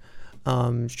 Donations,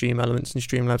 Stream Elements and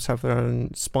Streamlabs have their own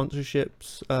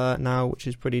sponsorships now, which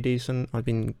is pretty decent. I've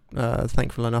been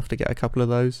thankful enough to get a couple of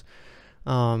those.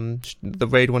 The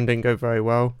Raid one didn't go very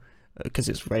well because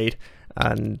it's Raid.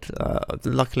 And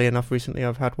luckily enough, recently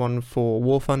I've had one for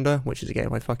War Thunder, which is a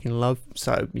game I fucking love.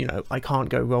 So, I can't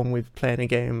go wrong with playing a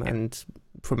game and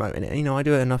promoting it. I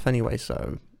do it enough anyway,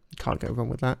 so can't go wrong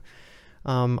with that.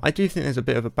 I do think there's a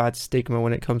bit of a bad stigma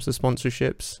when it comes to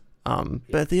sponsorships.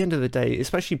 But at the end of the day,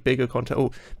 especially bigger content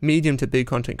or medium to big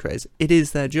content creators, it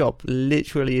is their job,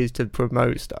 literally is to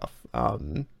promote stuff.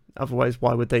 Otherwise,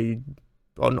 why would they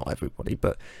well, not everybody,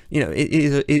 but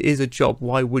it is a job.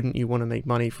 Why wouldn't you want to make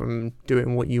money from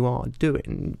doing what you are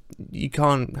doing? You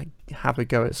can't have a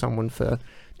go at someone for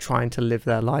trying to live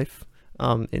their life,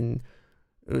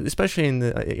 especially in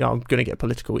the. I'm going to get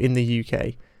political in the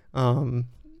UK.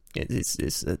 That's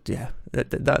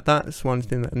one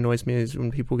thing that annoys me is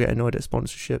when people get annoyed at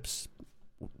sponsorships.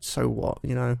 So what,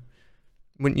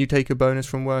 Wouldn't you take a bonus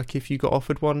from work if you got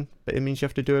offered one, but it means you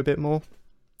have to do a bit more?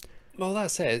 Well,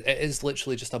 that's it. It is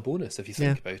literally just a bonus if you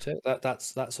think about it.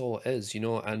 That's all it is,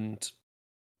 and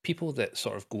people that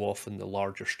sort of go off in the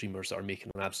larger streamers that are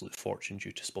making an absolute fortune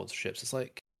due to sponsorships, it's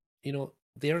like,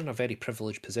 they're in a very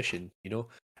privileged position,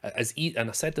 and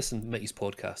I said this in Mitty's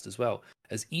podcast as well,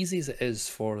 as easy as it is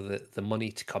for the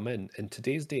money to come in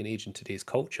today's day and age, in today's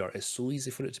culture, it's so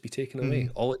easy for it to be taken away.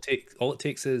 All it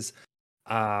takes is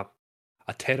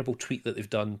a terrible tweet that they've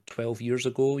done 12 years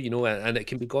ago, and it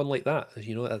can be gone like that.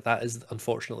 That is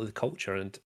unfortunately the culture,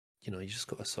 and you just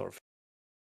got to sort of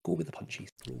go with the punches.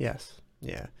 Yes,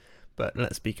 yeah. But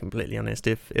let's be completely honest,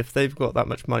 if they've got that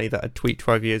much money that a tweet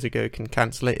 12 years ago can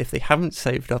cancel it, if they haven't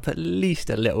saved up at least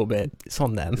a little bit, it's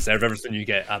on them. Deserve everything you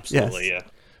get, absolutely, yes.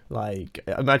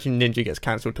 Yeah. Imagine Ninja gets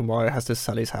cancelled tomorrow, has to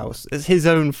sell his house. It's his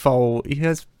own fault. He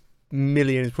has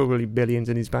millions, probably billions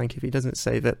in his bank. If he doesn't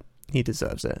save it, he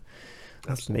deserves it.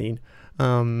 That's mean.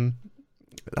 Oh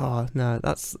no,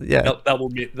 that's That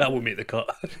will make the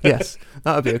cut. Yes,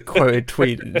 that would be a quoted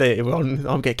tweet later on.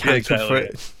 I'll get cancelled for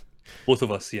it. Both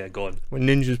of us, gone. When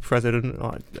Ninja's president,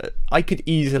 I could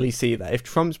easily see that. If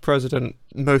Trump's president,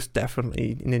 most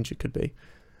definitely Ninja could be.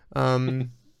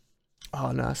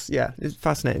 Oh no, it's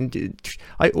fascinating.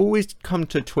 I always come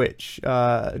to Twitch,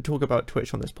 talk about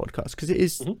Twitch on this podcast because it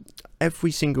is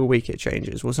every single week it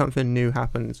changes or something new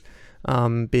happens.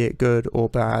 Be it good or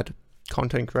bad,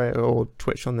 content creator or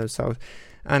Twitch on themselves.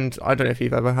 And I don't know if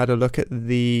you've ever had a look at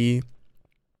the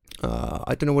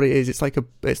I don't know what it is. It's like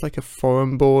a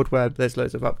forum board where there's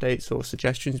loads of updates or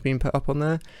suggestions being put up on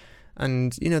there,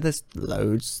 and there's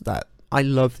loads that I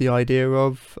love the idea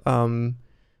of.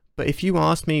 But if you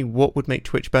asked me what would make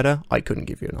Twitch better, I couldn't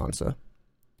give you an answer.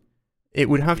 It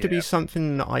would have to be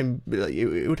something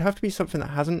it would have to be something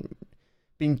that hasn't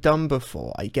been done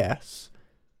before, I guess.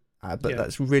 But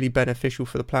that's really beneficial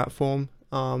for the platform.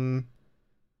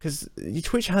 Because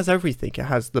Twitch has everything. It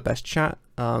has the best chat,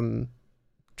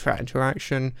 chat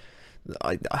interaction.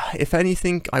 If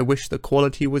anything, I wish the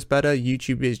quality was better.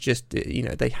 YouTube is just,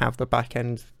 they have the back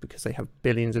end because they have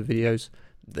billions of videos.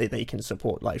 They can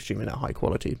support live streaming at high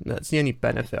quality. That's the only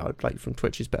benefit I'd like from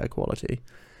Twitch is better quality.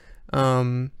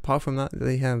 Apart from that,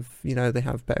 they have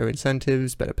better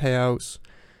incentives, better payouts,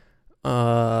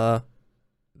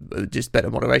 just better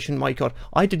moderation. My God,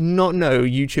 I did not know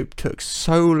YouTube took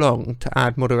so long to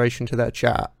add moderation to their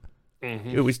chat.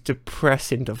 It was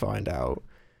depressing to find out.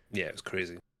 Yeah, it was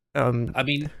crazy. I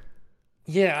mean,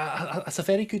 it's a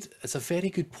very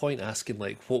good point asking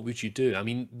what would you do? I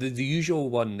mean, the usual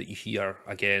one that you hear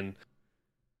again,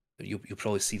 you'll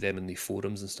probably see them in the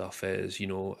forums and stuff is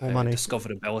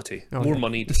discoverability, more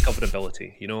money,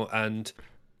 discoverability. And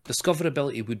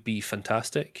discoverability would be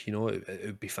fantastic. It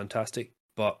would be fantastic.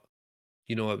 But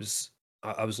I was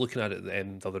looking at it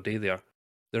the other day.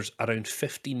 There's around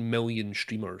 15 million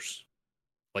streamers,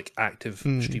 active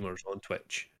streamers on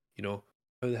Twitch. How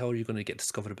the hell are you going to get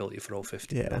discoverability for all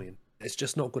 15 million? It's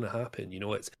just not going to happen.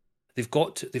 They've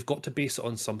got to base it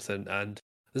on something, and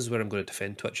this is where I'm going to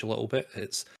defend Twitch a little bit.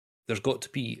 There's got to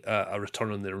be a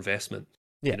return on their investment.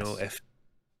 Yes.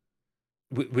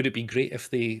 Would it be great if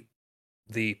they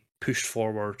pushed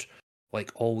forward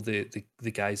all the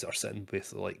guys that are sitting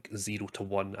with 0 to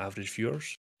 1 average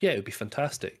viewers? Yeah, it would be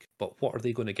fantastic. But what are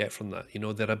they going to get from that?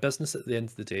 They're a business at the end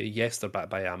of the day. Yes, they're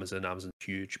backed by Amazon. Amazon's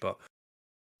huge, but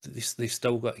they've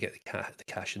still got to get the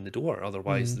cash in the door.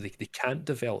 Otherwise, they can't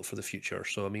develop for the future.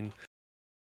 So, I mean,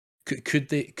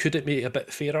 could it make it a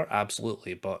bit fairer?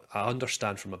 Absolutely. But I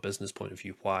understand from a business point of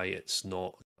view why it's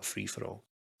not a free-for-all.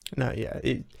 No, yeah.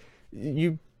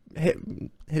 You hit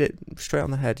it straight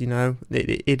on the head.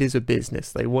 It is a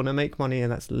business. They want to make money,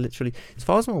 and that's literally, as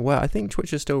far as I'm aware, I think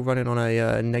Twitch is still running on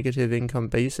a negative income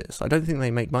basis. I don't think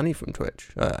they make money from Twitch,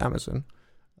 Amazon.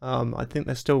 I think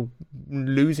they're still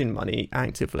losing money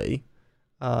actively,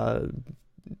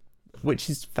 which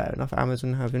is fair enough.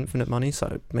 Amazon have infinite money, so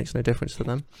it makes no difference to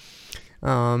them.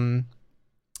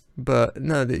 But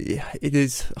no, it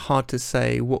is hard to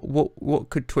say what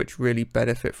could Twitch really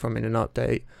benefit from in an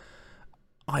update.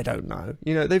 I don't know.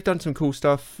 They've done some cool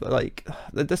stuff.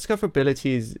 The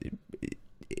discoverability is.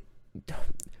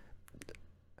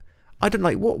 I don't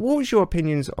like. What was your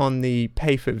opinions on the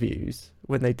pay for views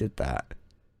when they did that?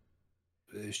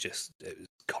 It was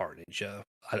carnage.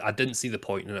 I didn't see the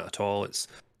point in it at all. It,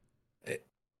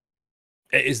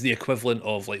 it is the equivalent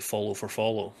of like follow for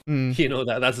follow. You know,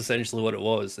 that's essentially what it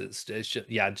was. It's just,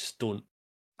 yeah, I just don't,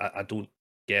 I don't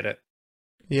get it.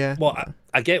 Yeah. Well,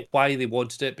 I get why they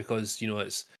wanted it, because, you know,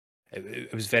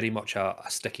 it was very much a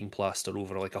sticking plaster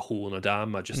over like a hole in a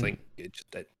dam. I just think it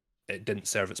didn't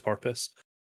serve its purpose.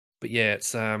 But yeah,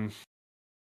 it's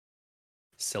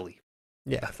silly.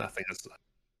 Yeah, I think it's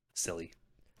silly.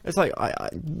 It's like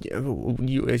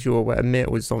you, as you're aware,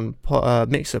 Mitt was on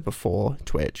Mixer before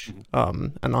Twitch,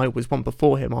 and I was one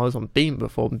before him. I was on Beam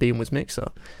before, and Beam was Mixer.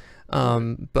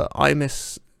 But I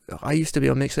used to be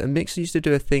on Mixer, and Mixer used to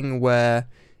do a thing where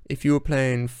if you were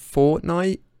playing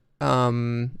Fortnite,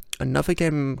 another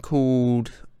game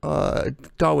called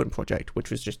Darwin Project,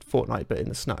 which was just Fortnite but in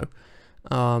the snow,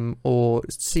 or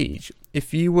Siege.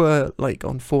 If you were like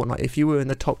on Fortnite, if you were in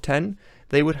the top 10,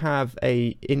 they would have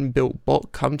a inbuilt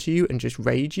bot come to you and just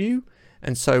raid you,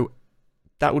 and so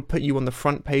that would put you on the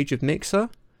front page of Mixer.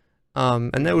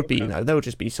 And there would be, you know, there would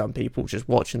just be some people just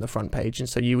watching the front page, and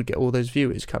so you would get all those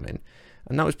viewers coming.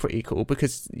 And that was pretty cool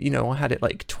because, you know, I had it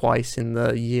like twice in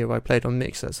the year I played on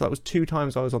Mixer. So that was 2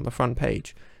 times I was on the front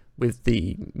page with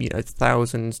the, you know,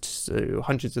 thousands to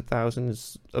hundreds of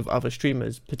thousands of other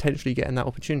streamers potentially getting that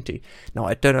opportunity. Now,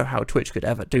 I don't know how Twitch could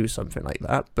ever do something like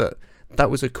that, but that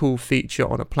was a cool feature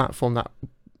on a platform that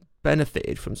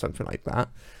benefited from something like that.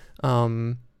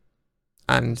 And,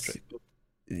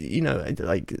 you know,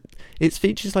 like, it's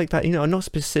features like that, you know, not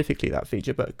specifically that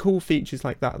feature, but cool features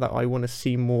like that I want to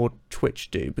see more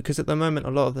Twitch do, because at the moment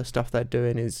a lot of the stuff they're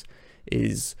doing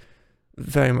is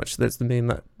very much, that's the meme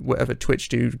that whatever Twitch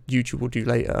do, YouTube will do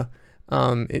later.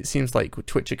 It seems like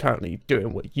Twitch are currently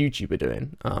doing what YouTube are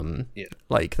doing.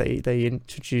 Like they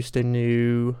introduced a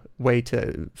new way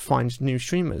to find new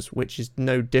streamers, which is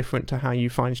no different to how you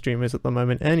find streamers at the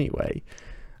moment anyway.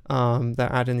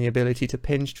 They're adding the ability to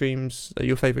pin streams,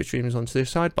 your favorite streamers, onto their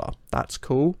sidebar. That's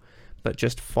cool, but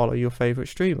just follow your favorite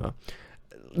streamer.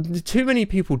 Too many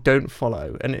people don't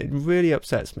follow, and it really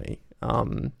upsets me.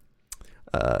 I'm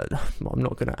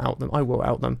not going to out them. I will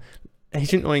out them.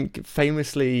 Agent Oink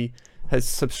famously has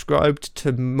subscribed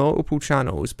to multiple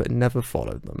channels but never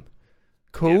followed them.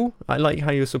 Cool. Yeah. I like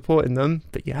how you're supporting them,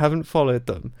 but you haven't followed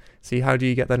them. See, how do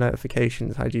you get the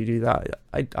notifications? How do you do that?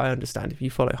 I understand if you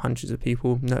follow hundreds of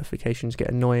people, notifications get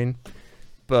annoying,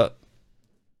 but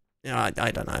you know,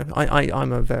 I don't know.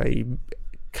 I'm a very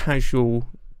casual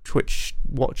Twitch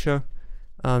watcher,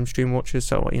 stream watcher,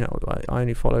 so you know I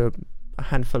only follow a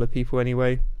handful of people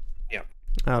anyway.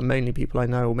 Yeah. Mainly people I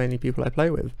know, or mainly people I play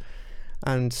with.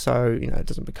 And so, you know, it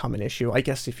doesn't become an issue. I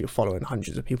guess if you're following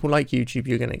hundreds of people like YouTube,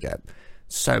 you're going to get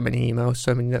so many emails,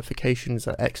 so many notifications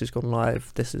that X has gone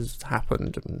live, this has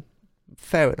happened, and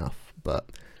fair enough.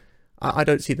 But I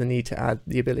don't see the need to add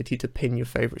the ability to pin your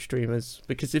favorite streamers,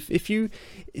 because if you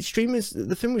streamers,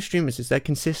 the thing with streamers is they're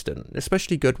consistent,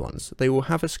 especially good ones. They will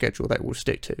have a schedule that will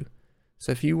stick to.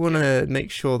 So if you want to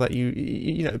make sure that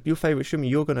you know, your favorite streamer,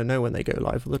 you're going to know when they go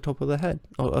live off the top of their head,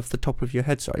 or off the top of your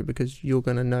head, sorry, because you're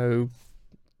going to know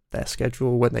their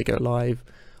schedule, when they go live,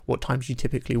 what times you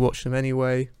typically watch them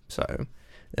anyway. So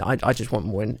I just want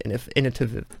more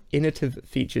innovative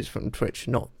features from Twitch,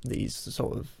 not these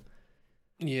sort of.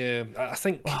 Yeah, I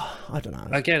think I don't know.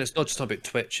 Again, it's not just about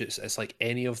Twitch. It's like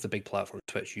any of the big platforms: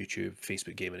 Twitch, YouTube,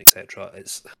 Facebook Gaming, etc.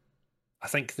 I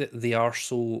think that they are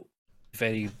so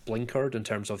very blinkered in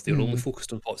terms of they're only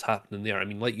focused on what's happening there. I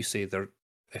mean, like you say, they're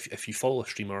if you follow a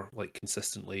streamer like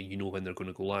consistently, you know when they're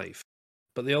going to go live.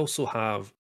 But they also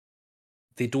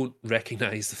they don't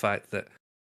recognize the fact that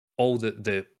all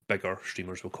the bigger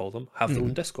streamers, we'll call them, have their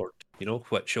own Discord, you know,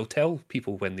 which will tell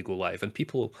people when they go live. And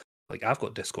people, like, I've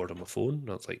got Discord on my phone, and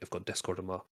it's like I've got Discord on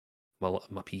my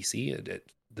PC,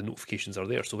 the notifications are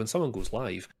there. So when someone goes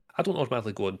live, I don't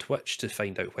automatically go on Twitch to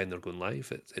find out when they're going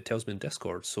live. It tells me in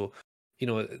Discord. So, you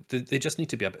know, they just need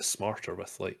to be a bit smarter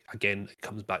with, like, again, it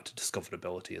comes back to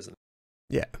discoverability, isn't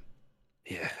it? Yeah.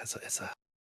 Yeah,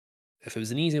 if it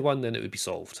was an easy one, then it would be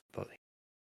solved. But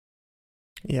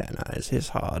yeah, no, it's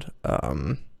hard.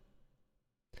 I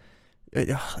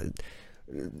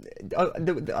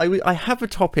have a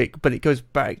topic, but it goes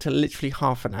back to literally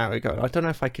half an hour ago. I don't know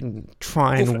if I can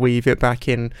try and weave it back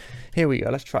in. Here we go.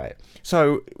 Let's try it.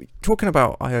 So, talking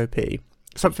about IOP,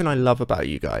 something I love about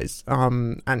you guys,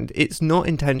 and it's not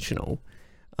intentional,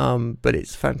 but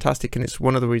it's fantastic, and it's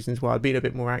one of the reasons why I've been a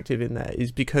bit more active in there,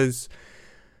 is because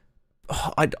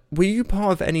were you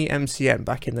part of any MCM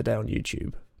back in the day on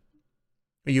YouTube?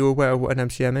 Are you aware of what an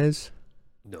MCM is?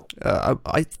 No.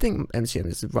 I think MCM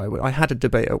is the right word. I had a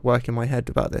debate at work in my head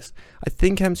about this. I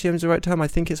think MCM is the right term. I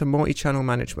think it's a multi-channel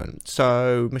management.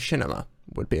 So Machinima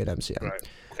would be an MCM. Right.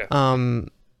 Okay.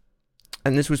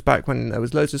 And this was back when there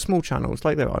was loads of small channels,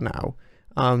 like there are now,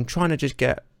 trying to just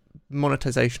get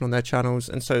monetization on their channels.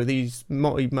 And so these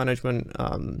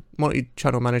multi-channel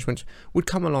management would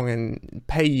come along and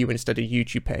pay you instead of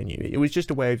YouTube paying you. It was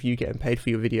just a way of you getting paid for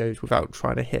your videos without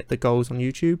trying to hit the goals on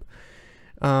YouTube.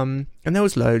 And there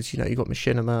was loads, you got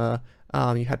Machinima,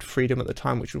 you had Freedom at the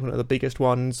time, which was one of the biggest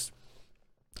ones.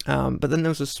 But then there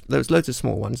was loads of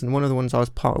small ones, and one of the ones I was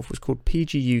part of was called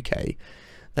PG UK.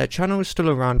 Their channel is still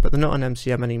around, but they're not on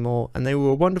MCM anymore, and they were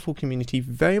a wonderful community,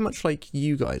 very much like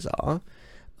you guys are.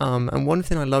 And one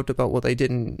thing I loved about what they did,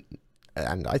 and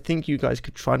I think you guys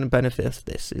could try and benefit of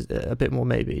this is a bit more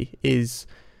maybe, is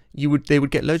they would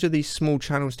get loads of these small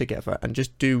channels together and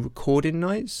just do recording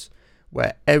nights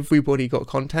where everybody got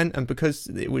content, and because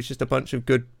it was just a bunch of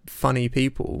good, funny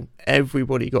people,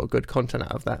 everybody got good content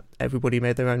out of that. Everybody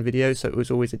made their own videos, so it was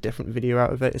always a different video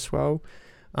out of it as well.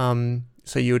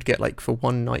 So you would get, like, for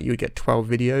one night, you would get 12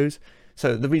 videos.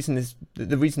 So the reason the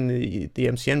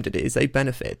MCM did it is they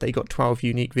benefited. They got 12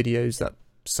 unique videos that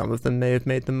some of them may have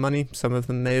made them money, some of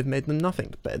them may have made them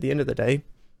nothing. But at the end of the day,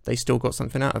 they still got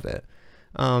something out of it.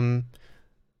 And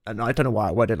I don't know why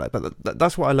I worded like, but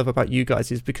that's what I love about you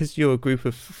guys, is because you're a group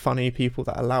of funny people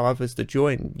that allow others to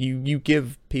join. You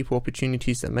give people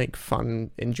opportunities that make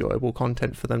fun, enjoyable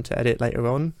content for them to edit later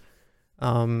on.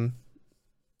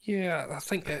 Yeah, I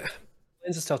think it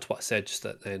lends itself to what I said just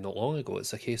not long ago.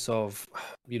 It's a case of,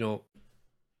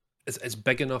 it's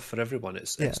big enough for everyone.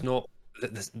 It's not.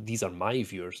 These are my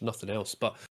viewers, nothing else.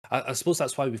 But I suppose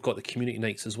that's why we've got the community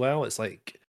nights as well. It's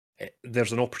like,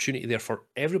 there's an opportunity there for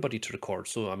everybody to record.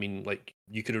 So I mean, like,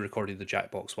 you could have recorded the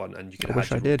Jackbox one, and you could have. I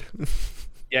wish I did.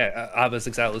 Yeah, I was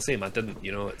exactly the same. I didn't.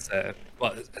 It's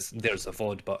there's a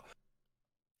VOD, but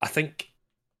I think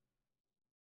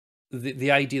the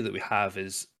idea that we have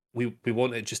is we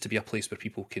want it just to be a place where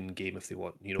people can game if they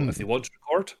want. If they want to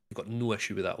record, we've got no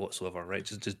issue with that whatsoever, right?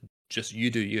 Just you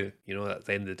do you. At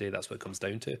the end of the day, that's what it comes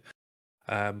down to.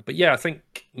 But yeah, I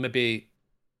think maybe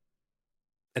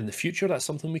in the future, that's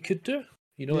something we could do.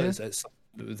 It's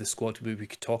the squad we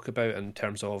could talk about in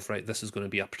terms of, right, this is going to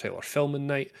be a particular filming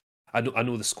night. I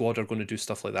know the squad are going to do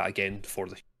stuff like that again for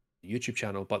the YouTube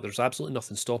channel, but there's absolutely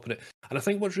nothing stopping it. And I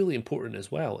think what's really important as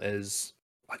well is,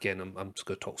 again, I'm just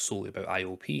going to talk solely about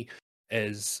IOP,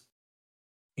 is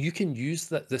you can use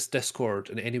this Discord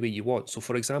in any way you want. So,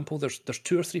 for example, there's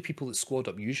 2 or 3 people that squad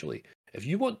up usually. If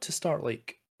you want to start,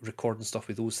 like, recording stuff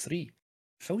with those 3,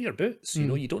 fill your boots.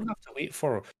 You don't have to wait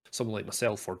for someone like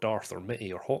myself or Darth or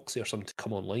Mitty or Hoxie or something to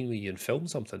come online with you and film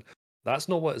something. That's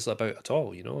not what it's about at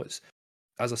all. It's,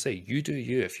 as I say, you do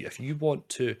you. If you want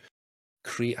to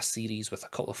create a series with a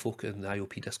couple of folk in the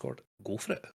IOP Discord, go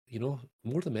for it.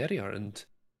 More the merrier. And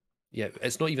yeah,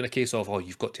 it's not even a case of,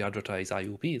 you've got to advertise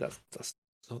IOP. That's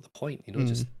not the point.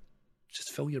 Just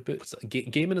fill your boots.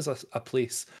 Gaming is a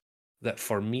place that,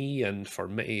 for me and for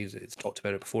Mitty, it's talked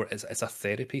about it before, it's a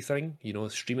therapy thing.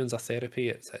 Streaming's a therapy.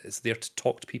 It's there to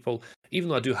talk to people. Even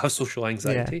though I do have social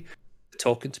anxiety,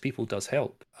 talking to people does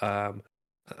help. And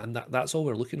that's all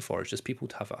we're looking for, is just people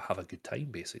to have a good time,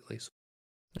 basically. So,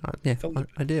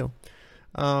 ideal.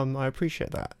 I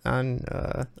appreciate that. And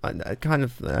kind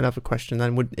of another question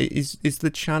then, is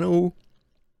the channel,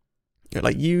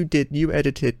 like, you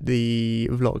edited the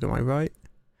vlog, am I right?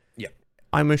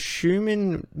 I'm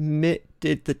assuming Mitt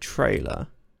did the trailer.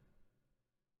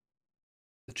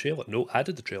 The trailer? No, I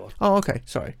did the trailer. Oh, okay.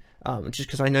 Sorry. Just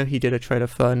because I know he did a trailer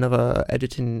for another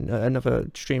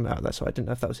stream out there, so I didn't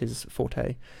know if that was his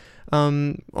forte.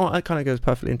 Well, that kind of goes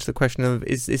perfectly into the question of,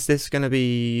 is this going to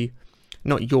be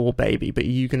not your baby, but are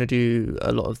you going to do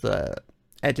a lot of the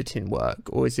editing work,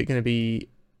 or is it going to be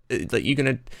like you're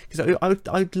going to? Because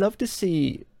I'd love to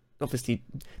see. Obviously,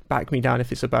 back me down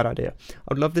if it's a bad idea.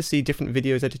 I'd love to see different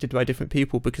videos edited by different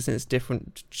people, because then it's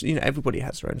different. Everybody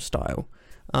has their own style.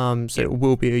 So it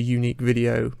will be a unique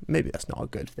video. Maybe that's not a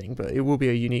good thing, but it will be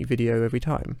a unique video every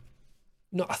time.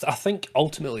 No, I think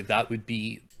ultimately that would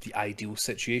be the ideal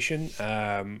situation.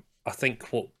 I think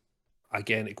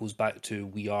again, it goes back to,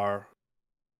 we are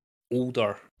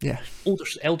elder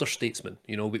statesmen.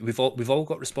 We've all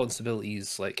got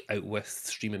responsibilities, like, out with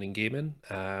streaming and gaming.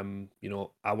 I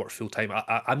work full time.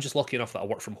 I'm just lucky enough that I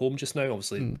work from home just now.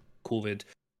 Obviously, COVID,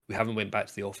 we haven't went back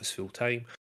to the office full time.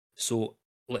 So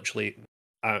literally,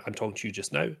 I'm talking to you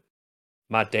just now.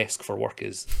 My desk for work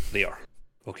is there.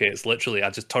 Okay, it's literally, I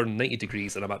just turn 90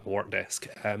 degrees and I'm at my work desk.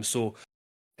 So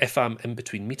if I'm in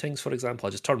between meetings, for example,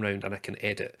 I just turn around and I can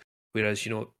edit. Whereas,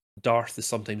 Darth is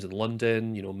sometimes in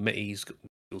London. You know, Mitty's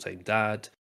full-time dad.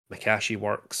 Makashi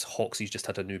works. Hoxie's just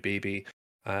had a new baby.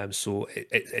 So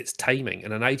it's timing.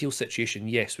 In an ideal situation,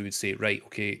 yes, we would say, right,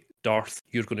 okay, Darth,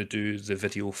 you're going to do the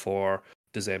video for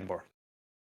December,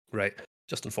 right?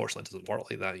 Just unfortunately, it doesn't work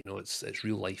like that. You know, it's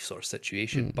real life sort of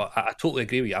situation. But I totally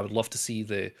agree with you. I would love to see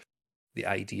the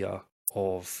idea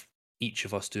of each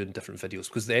of us doing different videos,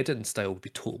 because the editing style would be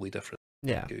totally different.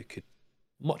 Yeah,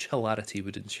 Much hilarity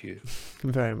would ensue.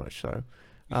 very much so.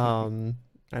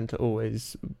 And to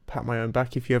always pat my own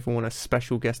back. If you ever want a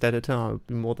special guest editor, I would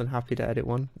be more than happy to edit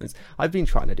one. I've been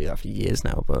trying to do that for years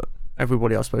now, but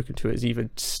everybody I've spoken to has either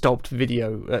stopped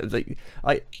video.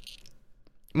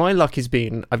 My luck has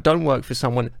been I've done work for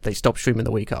someone, they stop streaming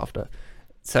the week after,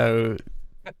 so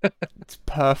it's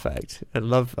perfect. I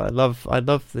love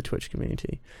the Twitch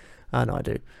community, and I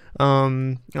do.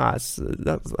 I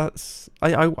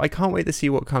can't wait to see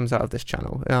what comes out of this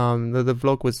channel. The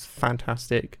vlog was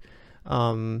fantastic.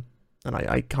 And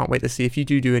I can't wait to see if you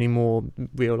do any more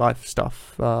real life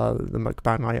stuff. The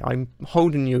mukbang, I'm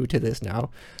holding you to this now,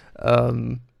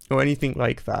 or anything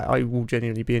like that. I will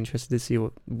genuinely be interested to see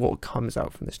what comes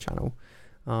out from this channel.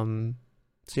 So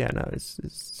yeah, no,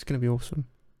 it's going to be awesome.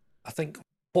 I think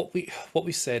what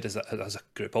we said as a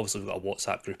group, obviously we've got a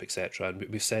WhatsApp group, etc., and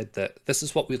we've said that this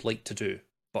is what we'd like to do.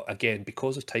 But again,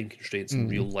 because of time constraints in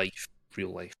real life,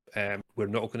 we're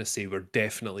not going to say we're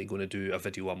definitely going to do a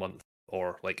video a month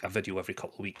or like a video every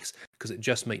couple of weeks, because it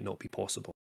just might not be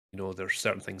possible. You know, there's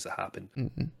certain things that happen.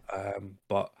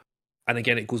 And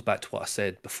again, it goes back to what I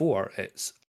said before.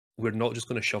 We're not just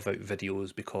going to shove out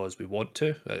videos because we want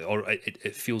to, or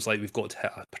it feels like we've got to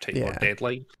hit a particular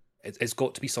deadline. It's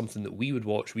got to be something that we would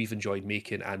watch, we've enjoyed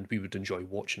making, and we would enjoy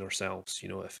watching ourselves. You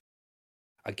know, if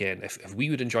we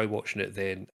would enjoy watching it,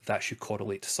 then that should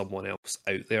correlate to someone else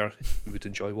out there who would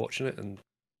enjoy watching it, and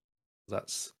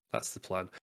that's the plan.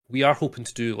 We are hoping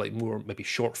to do like more maybe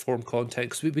short form content,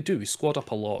 because we squad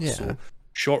up a lot. Yeah. So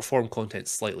short form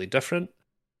content's slightly different,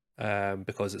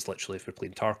 because it's literally, if we're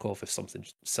playing Tarkov, if something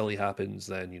silly happens,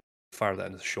 then you fire that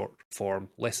into short form,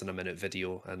 less than a minute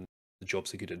video, and the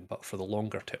job's a good one. But for the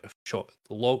longer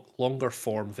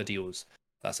form videos,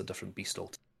 that's a different beast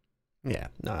altogether. Yeah,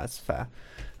 no, that's fair.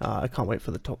 I can't wait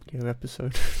for the Top Gear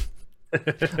episode.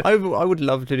 I would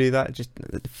love to do that, just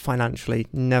financially,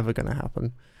 never going to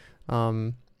happen.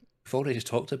 We've already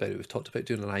talked about it. We've talked about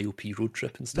doing an IOP road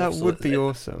trip and stuff. That would be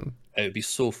awesome. It would be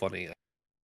so funny.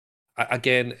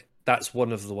 Again, that's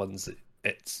one of the ones that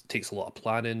it takes a lot of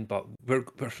planning, but we're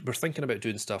thinking about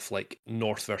doing stuff like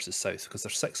north versus south, because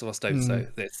there's 6 of us down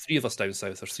south, there's 3 of us down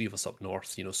south, there's 3 of us up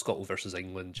north. You know, Scotland versus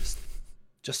England, just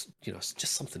you know,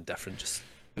 just something different. Just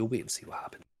we'll wait and see what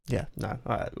happens. Yeah, no,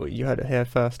 well, you heard it here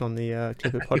first on the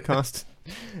Clip It podcast.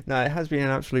 No, it has been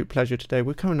an absolute pleasure today.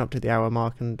 We're coming up to the hour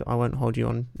mark, and I won't hold you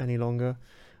on any longer.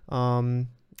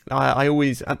 I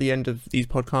always, at the end of these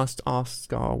podcasts,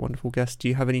 ask our wonderful guests, do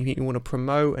you have anything you want to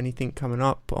promote, anything coming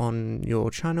up on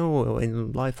your channel or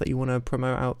in life that you want to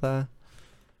promote out there?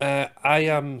 I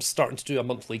am starting to do a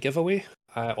monthly giveaway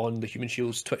on the Human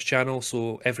Shields Twitch channel.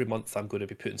 So every month I'm going to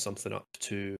be putting something up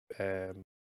to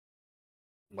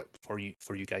like for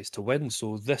you guys to win.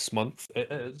 So this month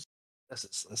it's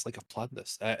like I've planned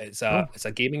this. It's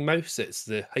a gaming mouse. It's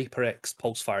the HyperX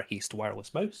Pulsefire Haste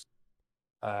wireless mouse.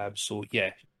 So yeah,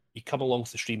 you come along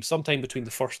to the stream sometime between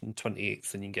the 1st and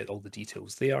 28th, and you can get all the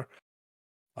details there.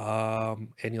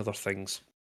 Any other things?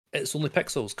 It's Only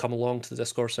Pixels. Come along to the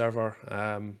Discord server.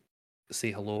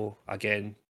 Say hello.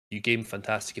 Again, you game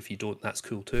fantastic. If you don't, that's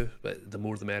cool too. But the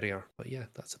more the merrier. But yeah,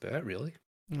 that's about it really.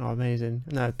 Oh, amazing.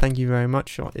 No, thank you very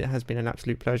much. It has been an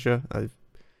absolute pleasure.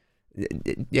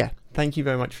 Yeah, thank you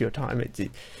very much for your time.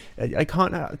 I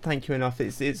can't thank you enough.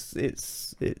 It's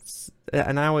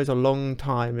an hour is a long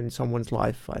time in someone's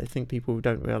life. I think people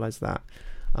don't realize that.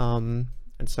 And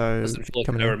so, doesn't feel like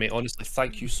an hour, mate. Honestly,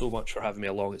 thank you so much for having me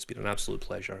along. It's been an absolute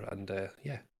pleasure, and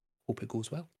yeah, hope it goes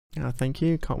well. Yeah, thank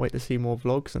you. Can't wait to see more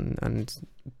vlogs, and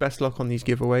best luck on these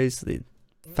giveaways. It's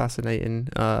fascinating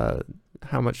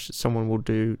how much someone will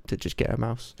do to just get a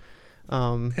mouse.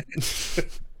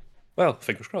 Well,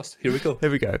 fingers crossed. Here we go. Here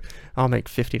we go. I'll make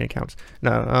 15 accounts.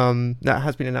 No, that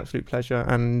has been an absolute pleasure.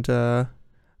 And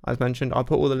as mentioned, I'll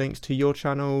put all the links to your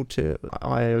channel, to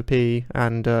IOP,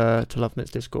 and to Lovemit's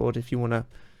Discord. If you want to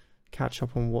catch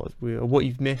up on what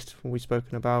you've missed, what we've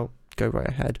spoken about, go right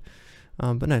ahead.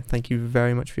 But no, thank you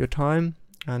very much for your time.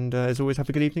 And as always, have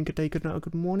a good evening, good day, good night, or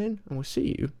good morning. And we'll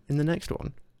see you in the next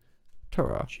one.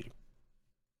 Ta-ra.